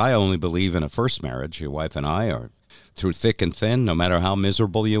divorce? Because I only believe in a first marriage. Your wife and I are through thick and thin, no matter how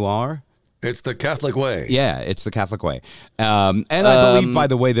miserable you are. It's the Catholic way. Yeah, it's the Catholic way. And I believe, by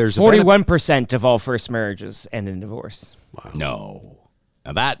the way, there's 41% of all first marriages end in divorce. Wow. No.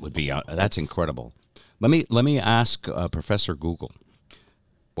 Now that would be that's incredible. Let me ask Professor Google.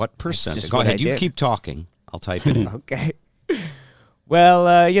 What percent? Go ahead. You keep talking. I'll type it in. Okay. Well,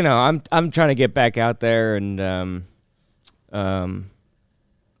 I'm trying to get back out there, and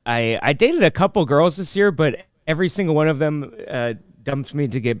I dated a couple girls this year, but every single one of them dumped me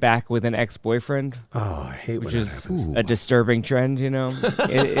to get back with an ex-boyfriend. Oh, I hate which when is that happens. a distributing trend.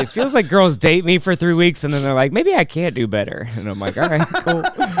 It feels like girls date me for 3 weeks, and then they're like, maybe I can't do better, and I'm like, all right, cool.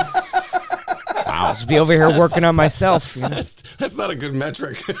 I'll just be over here working on myself. That's not a good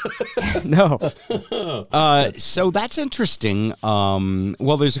metric. No. So that's interesting.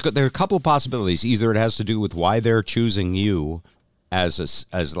 Well, there are a couple of possibilities. Either it has to do with why they're choosing you as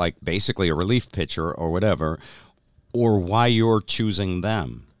like basically a relief pitcher or whatever, or why you're choosing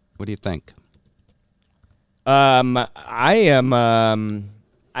them. What do you think?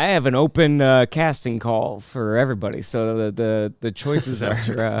 I have an open casting call for everybody, so the choices are.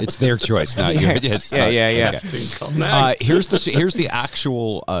 It's their choice, not yours. Yeah. Okay. Here's the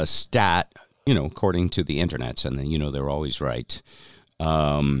actual stat. According to the internets, and then they're always right.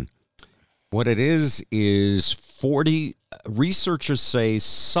 What it is 40. Researchers say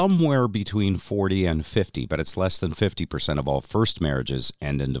somewhere between 40 and 50, but it's less than 50% of all first marriages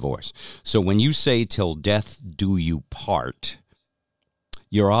end in divorce. So when you say "till death do you part,"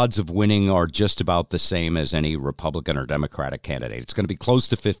 your odds of winning are just about the same as any Republican or Democratic candidate. It's going to be close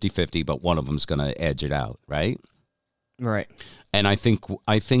to 50-50, but one of them's going to edge it out, right? Right. And I think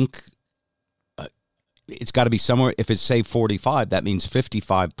it's got to be somewhere. If it's, say, 45, that means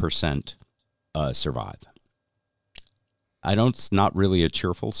 55% survive. It's not really a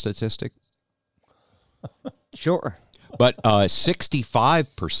cheerful statistic. Sure. But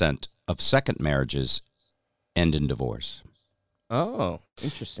 65% of second marriages end in divorce. Oh,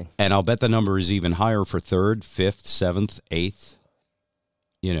 interesting. And I'll bet the number is even higher for third, fifth, seventh, eighth.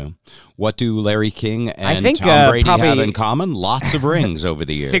 What do Larry King and Tom Brady have in common? Lots of rings over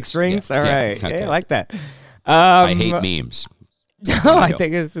the years. 6 rings? Yeah. All right. Okay. Yeah, I like that. I hate memes. No, I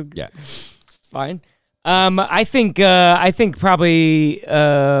think it's fine. I think probably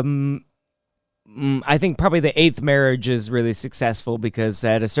the 8th marriage is really successful because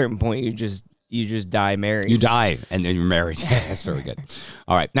at a certain point you just die married. You die and then you're married. Yeah, that's very good.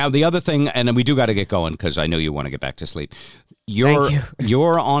 All right. Now the other thing, and then we do got to get going because I know you want to get back to sleep.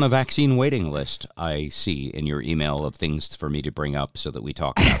 You're on a vaccine waiting list, I see in your email, of things for me to bring up so that we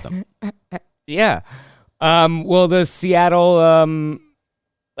talk about them. Yeah. Well, the Seattle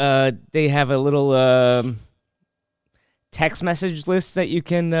they have a little text message list that you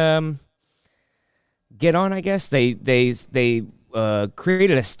can get on, I guess. They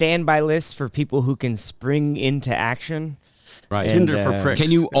created a standby list for people who can spring into action. Right. Tinder for pricks. Can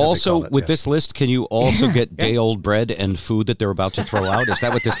you also, with this list, can you also get day-old bread and food that they're about to throw out? Is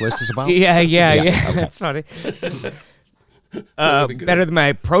that what this list is about? Yeah. Okay. That's funny. Better than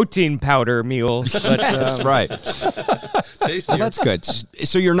my protein powder meals. But, that's right. Well, that's good.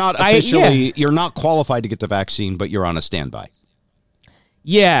 So you're not officially, you're not qualified to get the vaccine, but you're on a standby.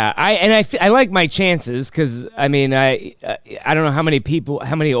 Yeah, I like my chances because I don't know how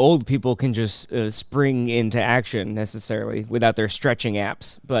many old people can just spring into action necessarily without their stretching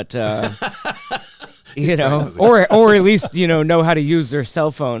apps, but or at least know how to use their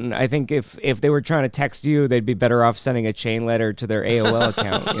cell phone. I think if they were trying to text you, they'd be better off sending a chain letter to their AOL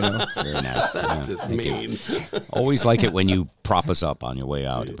account. Very nice. That's just mean. Always like it when you prop us up on your way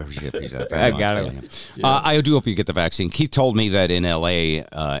out. Appreciate that very I much. got it. I do hope you get the vaccine. Keith told me that in L.A.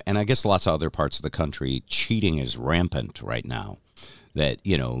 And I guess lots of other parts of the country, cheating is rampant right now. That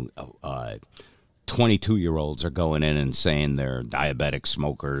 22-year-olds are going in and saying they're diabetic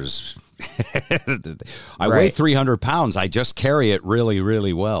smokers. I weigh 300 pounds. I just carry it really,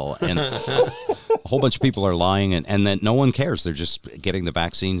 really well. And a whole bunch of people are lying, and then no one cares. They're just getting the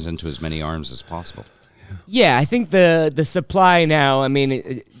vaccines into as many arms as possible. Yeah, I think the supply now,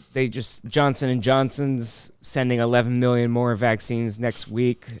 Johnson & Johnson's sending 11 million more vaccines next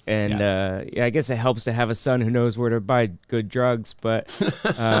week, and I guess it helps to have a son who knows where to buy good drugs, but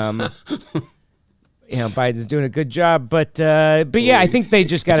Biden's doing a good job, but yeah, I think they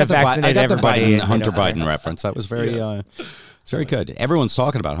just got to vaccinate everybody. Hunter Biden reference. That was very, it's very good. Everyone's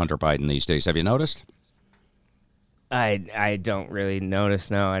talking about Hunter Biden these days. Have you noticed? I don't really notice.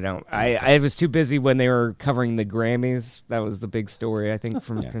 No, I don't. I was too busy when they were covering the Grammys. That was the big story, I think,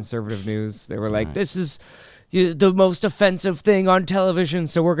 from conservative news. They were like, "This is, the most offensive thing on television,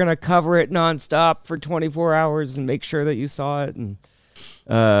 so we're going to cover it nonstop for 24 hours and make sure that you saw it. And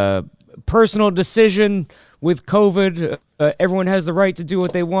personal decision with COVID, everyone has the right to do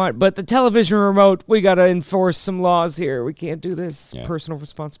what they want, but the television remote, we got to enforce some laws here. We can't do this. Yeah. Personal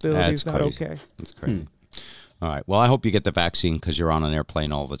responsibility is not crazy. okay. That's crazy. All right. Well, I hope you get the vaccine because you're on an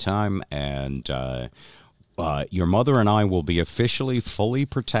airplane all the time, and your mother and I will be officially fully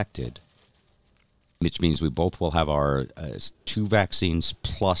protected, which means we both will have our 2 vaccines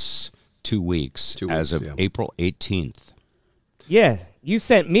plus 2 weeks, as of April 18th. Yeah, you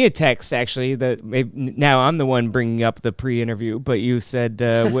sent me a text, actually, that now I'm the one bringing up the pre-interview, but you said,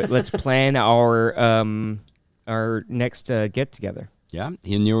 let's plan our next get-together. Yeah,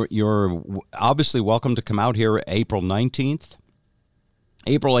 and you're obviously welcome to come out here April 19th.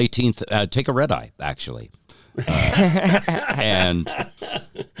 April 18th, take a red eye, actually. And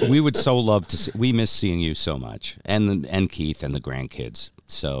we would so love to see, we miss seeing you so much, and Keith and the grandkids.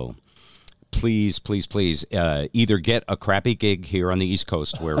 So please, please, please, either get a crappy gig here on the East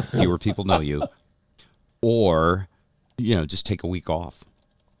Coast where fewer people know you, or, just take a week off.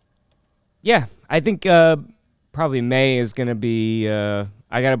 Yeah, I think probably May is going to be,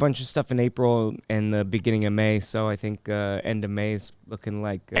 I got a bunch of stuff in April and the beginning of May, so I think end of May is looking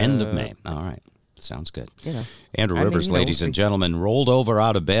like... end of May, all right. Sounds good. Yeah. Andrew Rivers, ladies and gentlemen, rolled over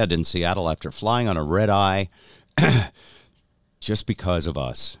out of bed in Seattle after flying on a red eye just because of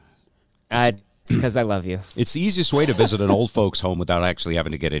us. It's because I love you. It's the easiest way to visit an old folks' home without actually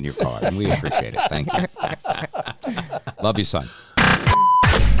having to get in your car, and we appreciate it. Thank you. Love you, son.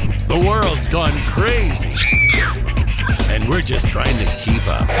 The world's gone crazy, and we're just trying to keep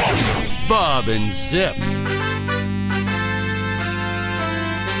up. Bob and Zip.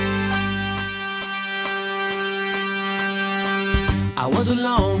 I was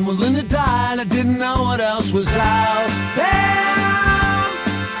alone when Linda died. I didn't know what else was out there.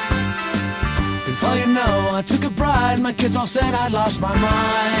 Before you know, I took a bride. My kids all said I lost my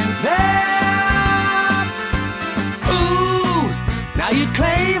mind there. Ooh, now you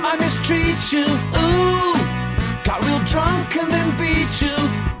claim I mistreat you. Ooh, got real drunk and then beat you.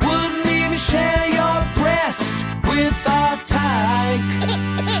 Wouldn't even share your breasts with our tyke.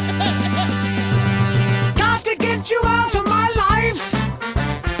 Got to get you out of my life.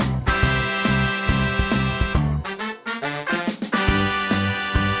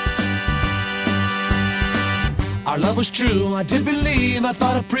 Our love was true, I did believe. I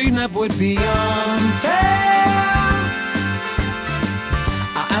thought a prenup would be unfair.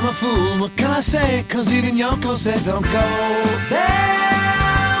 I am a fool, what can I say? Cause even Yoko said don't go there.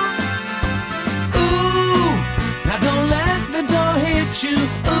 Ooh, now don't let the door hit you.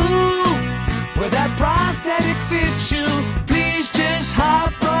 Ooh, where that prosthetic fits you. Please just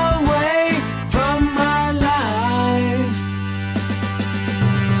hop away from my life.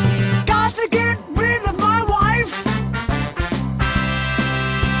 Got to get rid of my wife.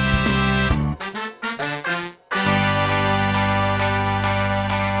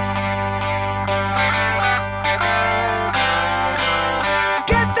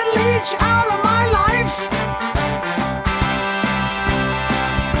 Get the leech out of my life.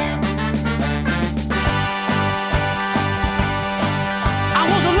 I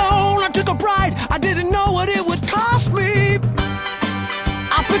was alone, I took a bride. I didn't know what it would cost me.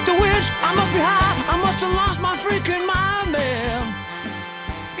 I picked a witch, I must be high. I must have lost my freaking mind there.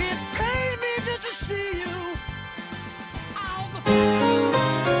 It pained me just to see you.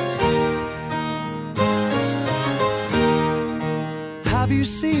 Have you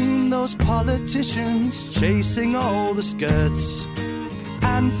seen those politicians chasing all the skirts?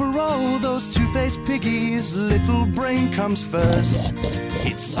 And for all those two-faced piggies, little brain comes first.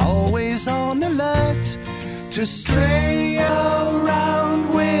 It's always on alert to stray around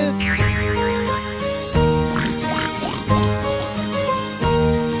with.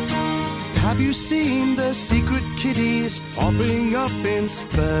 Have you seen the secret kitties popping up in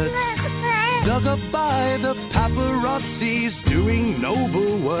spurts? Dug up by the paparazzis doing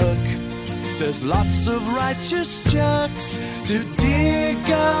noble work. There's lots of righteous jerks to dig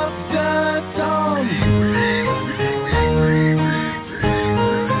up dirt on.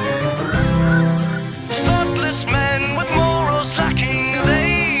 Thoughtless men with morals lacking,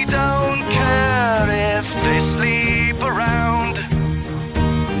 they don't care if they sleep around.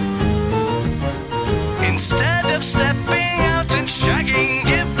 Instead of stepping out and shagging,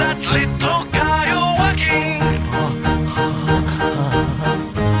 give that little guy a whacking.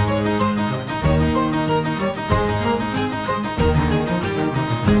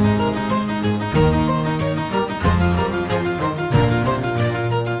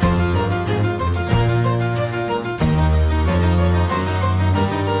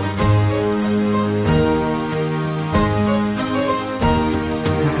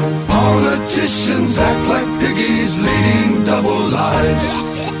 Politicians act like piggies leading double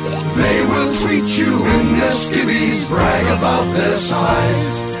lives. They will treat you in their skivvies, brag about their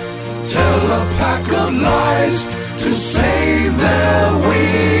size, tell a pack of lies to save their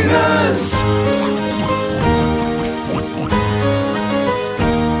wieners.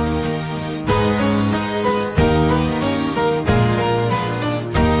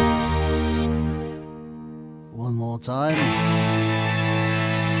 One more time.